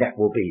gathering that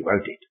will be,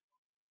 won't it?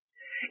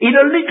 In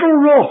a little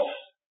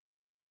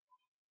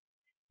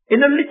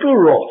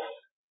wrath,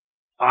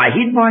 I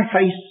hid my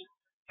face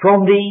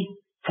from thee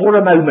for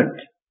a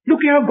moment.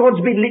 Look how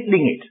God's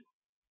belittling it.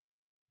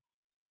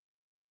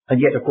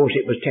 And yet, of course,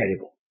 it was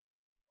terrible.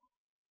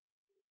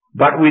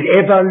 But with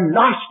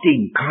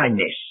everlasting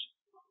kindness.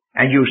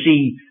 And you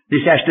see,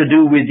 this has to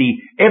do with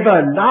the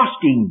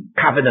everlasting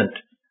covenant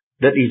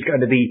that is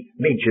going to be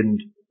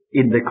mentioned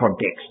in the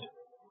context.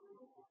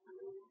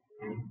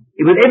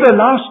 With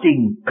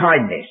everlasting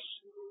kindness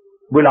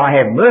will I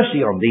have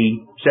mercy on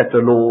thee, saith the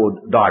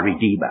Lord thy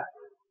Redeemer.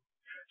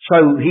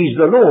 So he's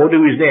the Lord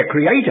who is their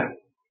Creator.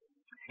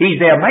 He's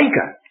their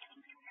Maker.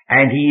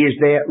 And he is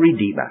their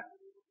Redeemer.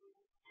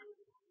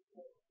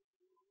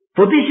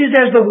 For this is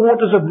as the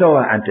waters of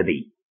Noah unto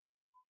thee.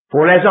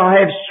 For as I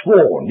have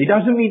sworn, it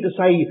doesn't mean to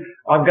say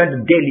I'm going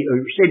to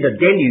send a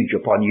deluge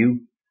upon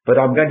you, but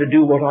I'm going to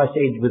do what I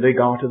said with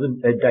regard to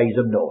the days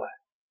of Noah.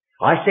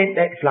 I sent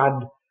that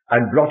flood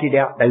and blotted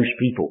out those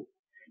people.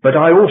 But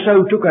I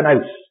also took an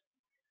oath.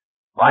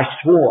 I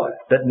swore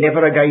that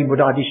never again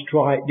would I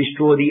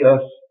destroy the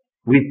earth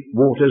with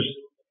waters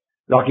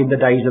like in the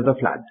days of the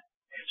flood.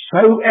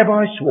 So have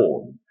I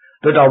sworn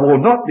that I will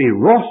not be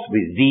wroth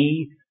with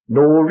thee,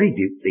 nor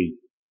rebuke thee.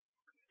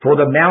 For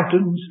the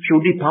mountains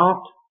shall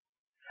depart,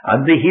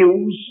 and the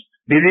hills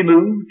be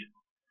removed,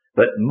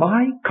 but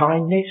my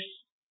kindness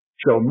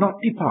shall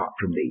not depart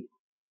from thee.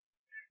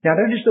 Now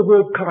notice the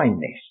word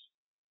kindness.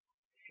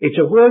 It's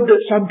a word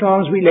that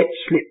sometimes we let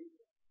slip.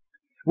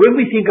 When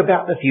we think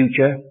about the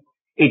future,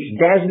 it's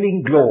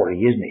dazzling glory,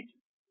 isn't it?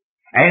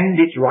 And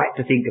it's right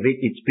to think of it.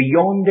 It's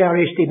beyond our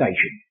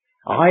estimation.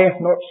 Eye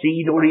hath not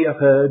seen or ear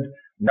heard,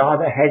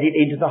 neither has it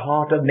into the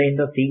heart of men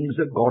the things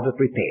that God hath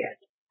prepared.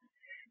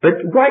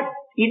 But right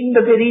in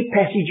the very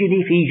passage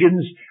in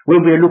Ephesians,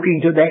 when we're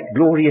looking to that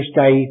glorious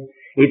day,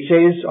 It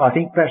says, I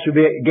think perhaps we'll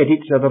get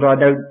it so that I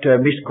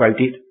don't misquote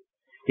it,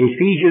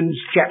 Ephesians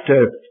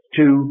chapter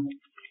 2,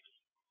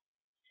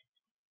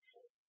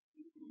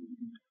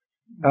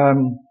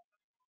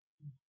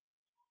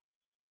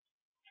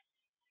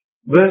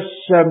 verse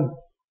 6,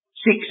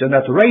 and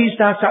hath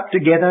raised us up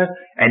together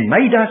and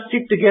made us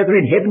sit together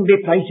in heavenly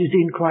places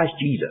in Christ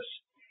Jesus.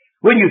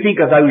 When you think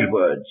of those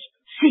words,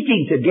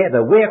 sitting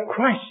together where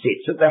Christ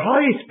sits at the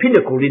highest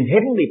pinnacle in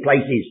heavenly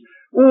places,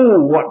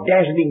 oh, what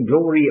dazzling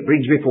glory it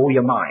brings before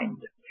your mind,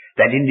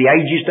 that in the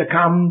ages to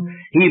come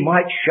he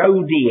might show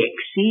the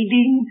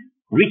exceeding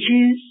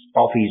riches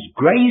of his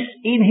grace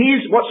in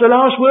his, what's the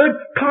last word?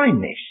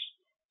 Kindness.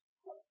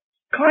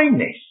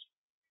 Kindness.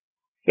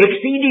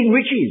 Exceeding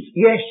riches,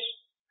 yes.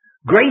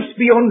 Grace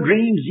beyond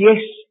dreams,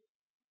 yes.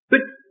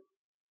 But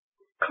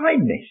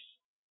kindness.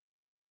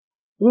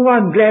 Well,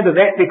 I'm glad of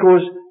that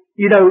because,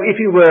 if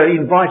you were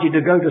invited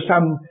to go to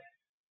some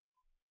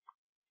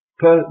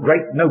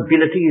great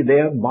nobility,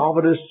 their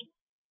marvellous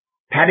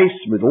palace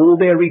with all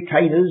their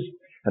retainers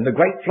and the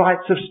great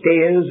flights of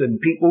stairs and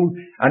people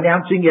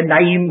announcing your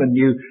name, and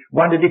you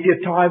wondered if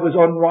your tie was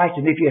on right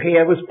and if your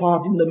hair was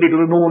part in the middle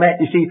and all that,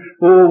 you see,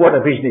 oh, what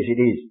a business it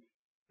is.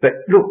 But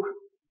look,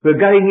 we're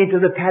going into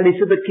the palace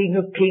of the King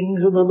of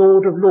Kings and the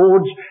Lord of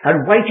Lords,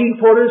 and waiting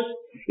for us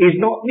is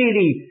not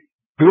merely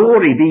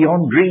glory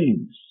beyond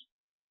dreams,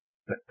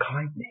 but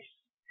kindness.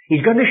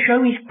 He's going to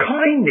show his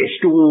kindness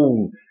to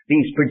all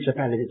these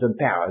principalities and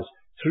powers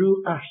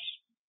through us.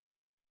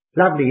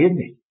 Lovely, isn't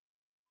it?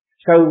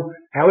 So,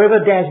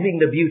 however dazzling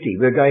the beauty,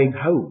 we're going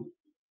home.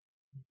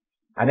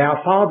 And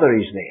our Father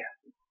is there.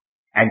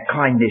 And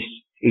kindness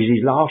is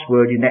his last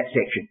word in that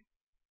section.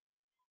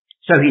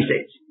 So he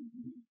says,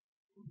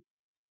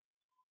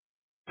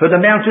 for the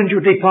mountains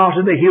shall depart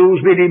and the hills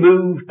be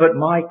removed, but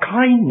my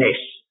kindness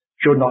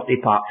shall not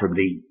depart from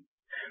thee.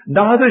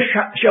 Neither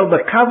shall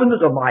the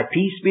covenant of my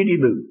peace be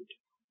removed.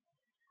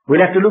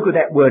 We'll have to look at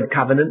that word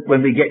covenant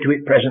when we get to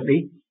it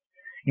presently.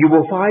 You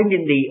will find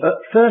in the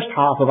first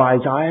half of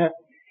Isaiah,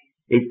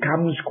 it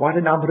comes quite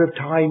a number of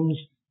times,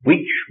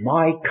 which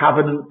my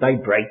covenant they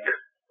break.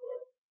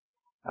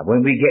 And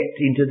when we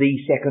get into the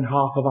second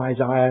half of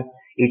Isaiah,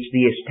 it's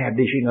the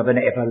establishing of an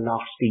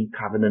everlasting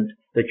covenant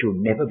that will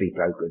never be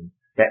broken.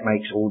 That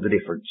makes all the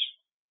difference.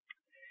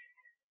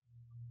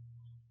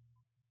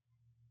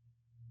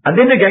 And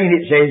then again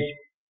it says,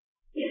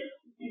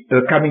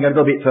 coming a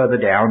little bit further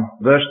down,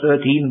 verse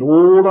 13,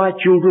 all thy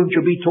children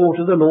shall be taught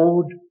of the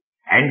Lord,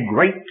 and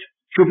great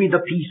shall be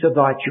the peace of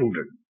thy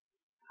children.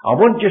 I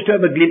want just to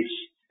have a glimpse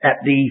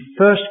at the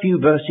first few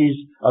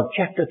verses of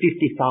chapter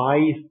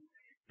 55,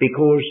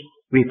 because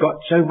we've got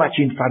so much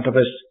in front of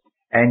us,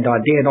 and I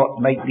dare not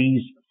make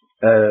these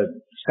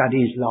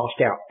studies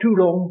last out too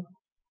long.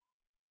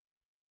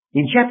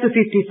 In chapter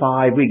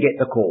 55 we get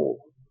the call.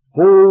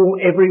 Oh,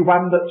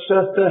 everyone that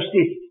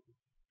thirsteth,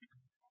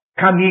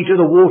 come ye to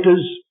the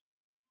waters,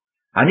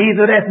 and he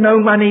that hath no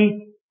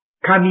money,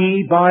 come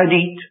ye, buy and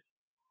eat.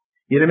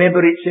 You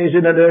remember it says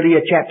in an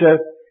earlier chapter,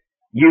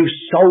 you've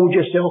sold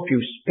yourself,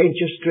 you've spent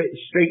your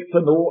strength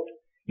for naught,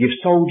 you've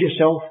sold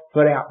yourself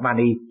without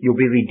money, you'll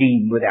be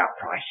redeemed without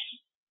price.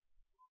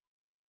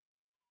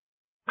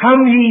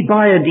 Come ye,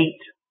 buy and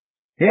eat.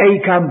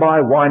 Yea, come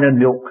buy wine and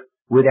milk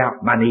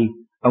without money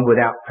and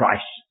without price.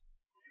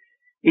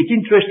 It's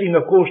interesting,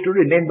 of course, to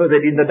remember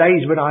that in the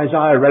days when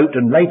Isaiah wrote,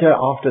 and later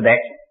after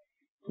that,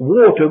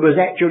 water was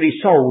actually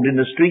sold in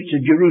the streets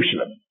of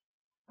Jerusalem.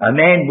 A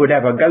man would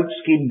have a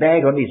goatskin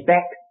bag on his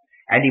back,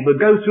 and he would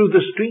go through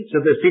the streets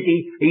of the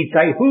city. He'd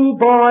say, who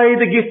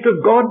buy the gift of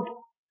God?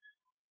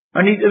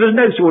 And there was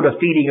no sort of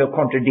feeling of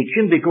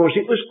contradiction, because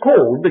it was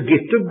called the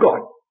gift of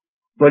God.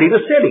 But he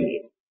was selling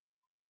it.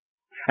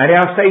 And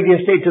our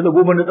Saviour said to the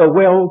woman at the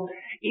well,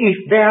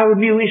 if thou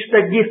knewest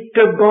the gift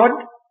of God,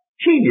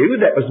 she knew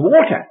that was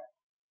water.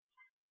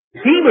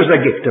 He was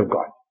the gift of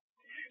God.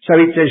 So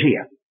it says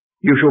here,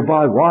 you shall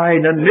buy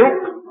wine and milk.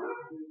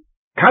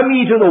 Come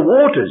ye to the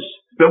waters.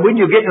 But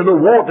when you get to the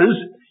waters,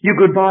 you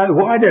could buy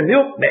wine and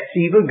milk. That's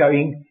even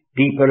going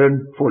deeper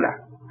and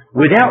fuller.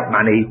 Without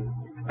money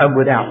and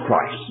without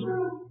price.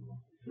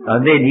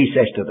 And then he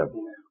says to them,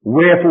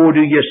 wherefore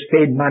do you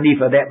spend money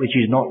for that which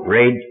is not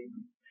bread,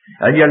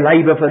 and you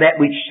labour for that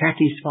which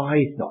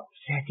satisfieth not?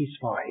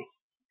 Satisfieth.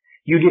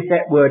 You lift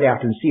that word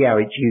out and see how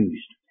it's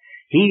used.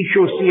 He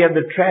shall see of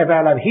the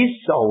travail of his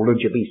soul and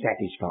shall be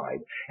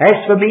satisfied.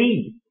 As for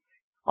me,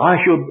 I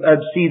shall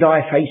see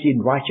thy face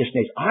in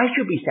righteousness. I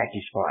shall be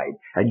satisfied.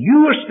 And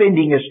you are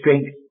spending your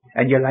strength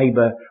and your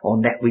labour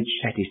on that which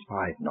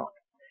satisfieth not.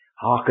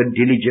 Hearken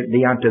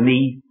diligently unto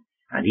me,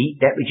 and eat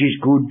that which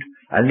is good,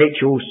 and let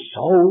your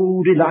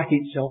soul delight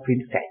itself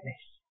in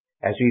fatness.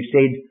 As we've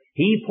said,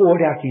 he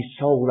poured out his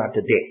soul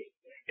unto death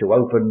to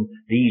open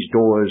these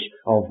doors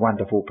of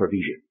wonderful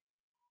provision.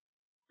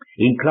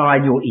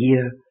 Incline your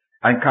ear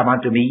and come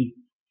unto me.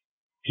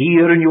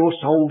 Hear, and your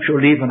soul shall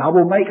live, and I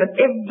will make an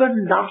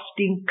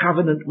everlasting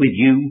covenant with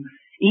you,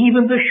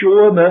 even the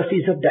sure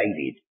mercies of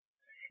David.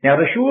 Now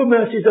the sure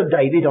mercies of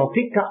David are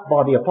picked up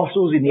by the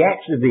apostles in the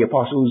Acts of the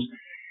Apostles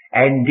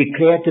and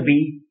declared to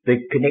be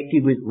they're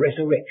connected with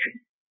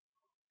resurrection.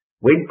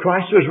 When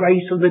Christ was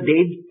raised from the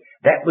dead,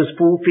 that was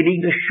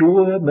fulfilling the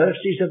sure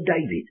mercies of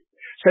David.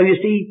 So you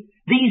see,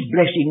 these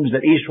blessings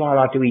that Israel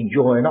are to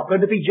enjoy are not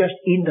going to be just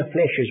in the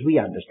flesh as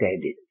we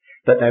understand it,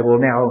 but they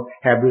will now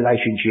have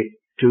relationship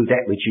to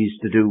that which is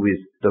to do with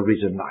the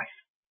risen life.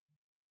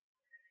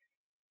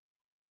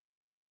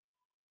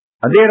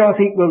 And there I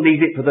think we'll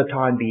leave it for the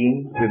time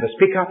being. We must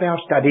pick up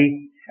our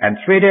study and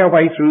thread our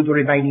way through the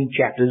remaining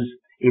chapters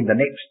in the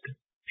next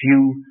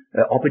few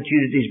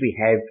opportunities we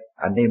have,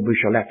 and then we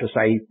shall have to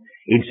say,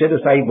 instead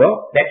of saying,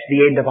 well, that's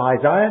the end of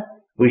Isaiah,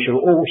 we shall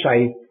all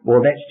say,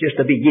 well, that's just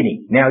the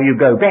beginning. Now you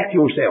go back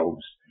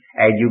yourselves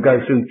and you go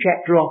through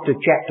chapter after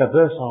chapter,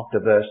 verse after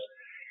verse,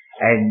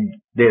 and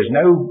there's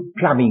no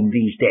plumbing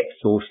these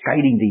depths or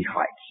scaling these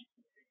heights.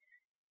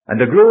 And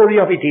the glory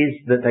of it is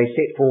that they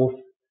set forth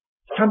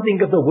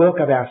something of the work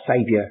of our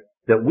Saviour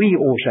that we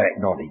also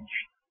acknowledge.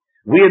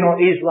 We're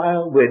not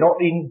Israel, we're not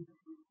in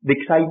the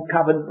same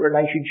covenant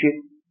relationship,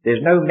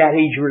 there's no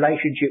marriage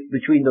relationship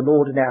between the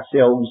Lord and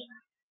ourselves,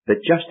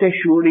 but just as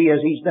surely as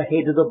He's the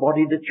head of the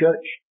body of the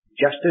church,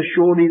 just as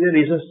surely there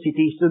is a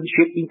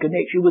citizenship in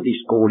connection with His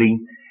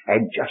calling,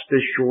 and just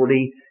as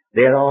surely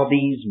there are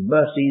these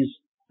mercies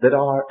that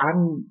are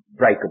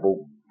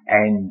unbreakable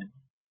and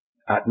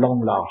at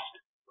long last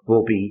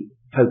will be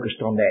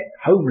focused on that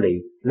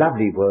homely,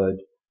 lovely word,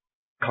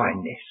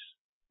 kindness.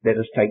 Let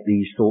us take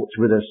these thoughts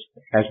with us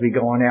as we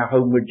go on our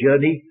homeward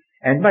journey,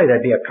 and may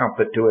they be a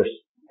comfort to us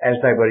as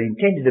they were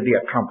intended to be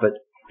a comfort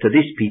to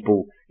this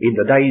people in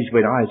the days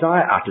when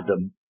Isaiah uttered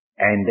them,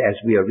 and as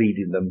we are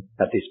reading them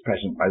at this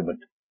present moment.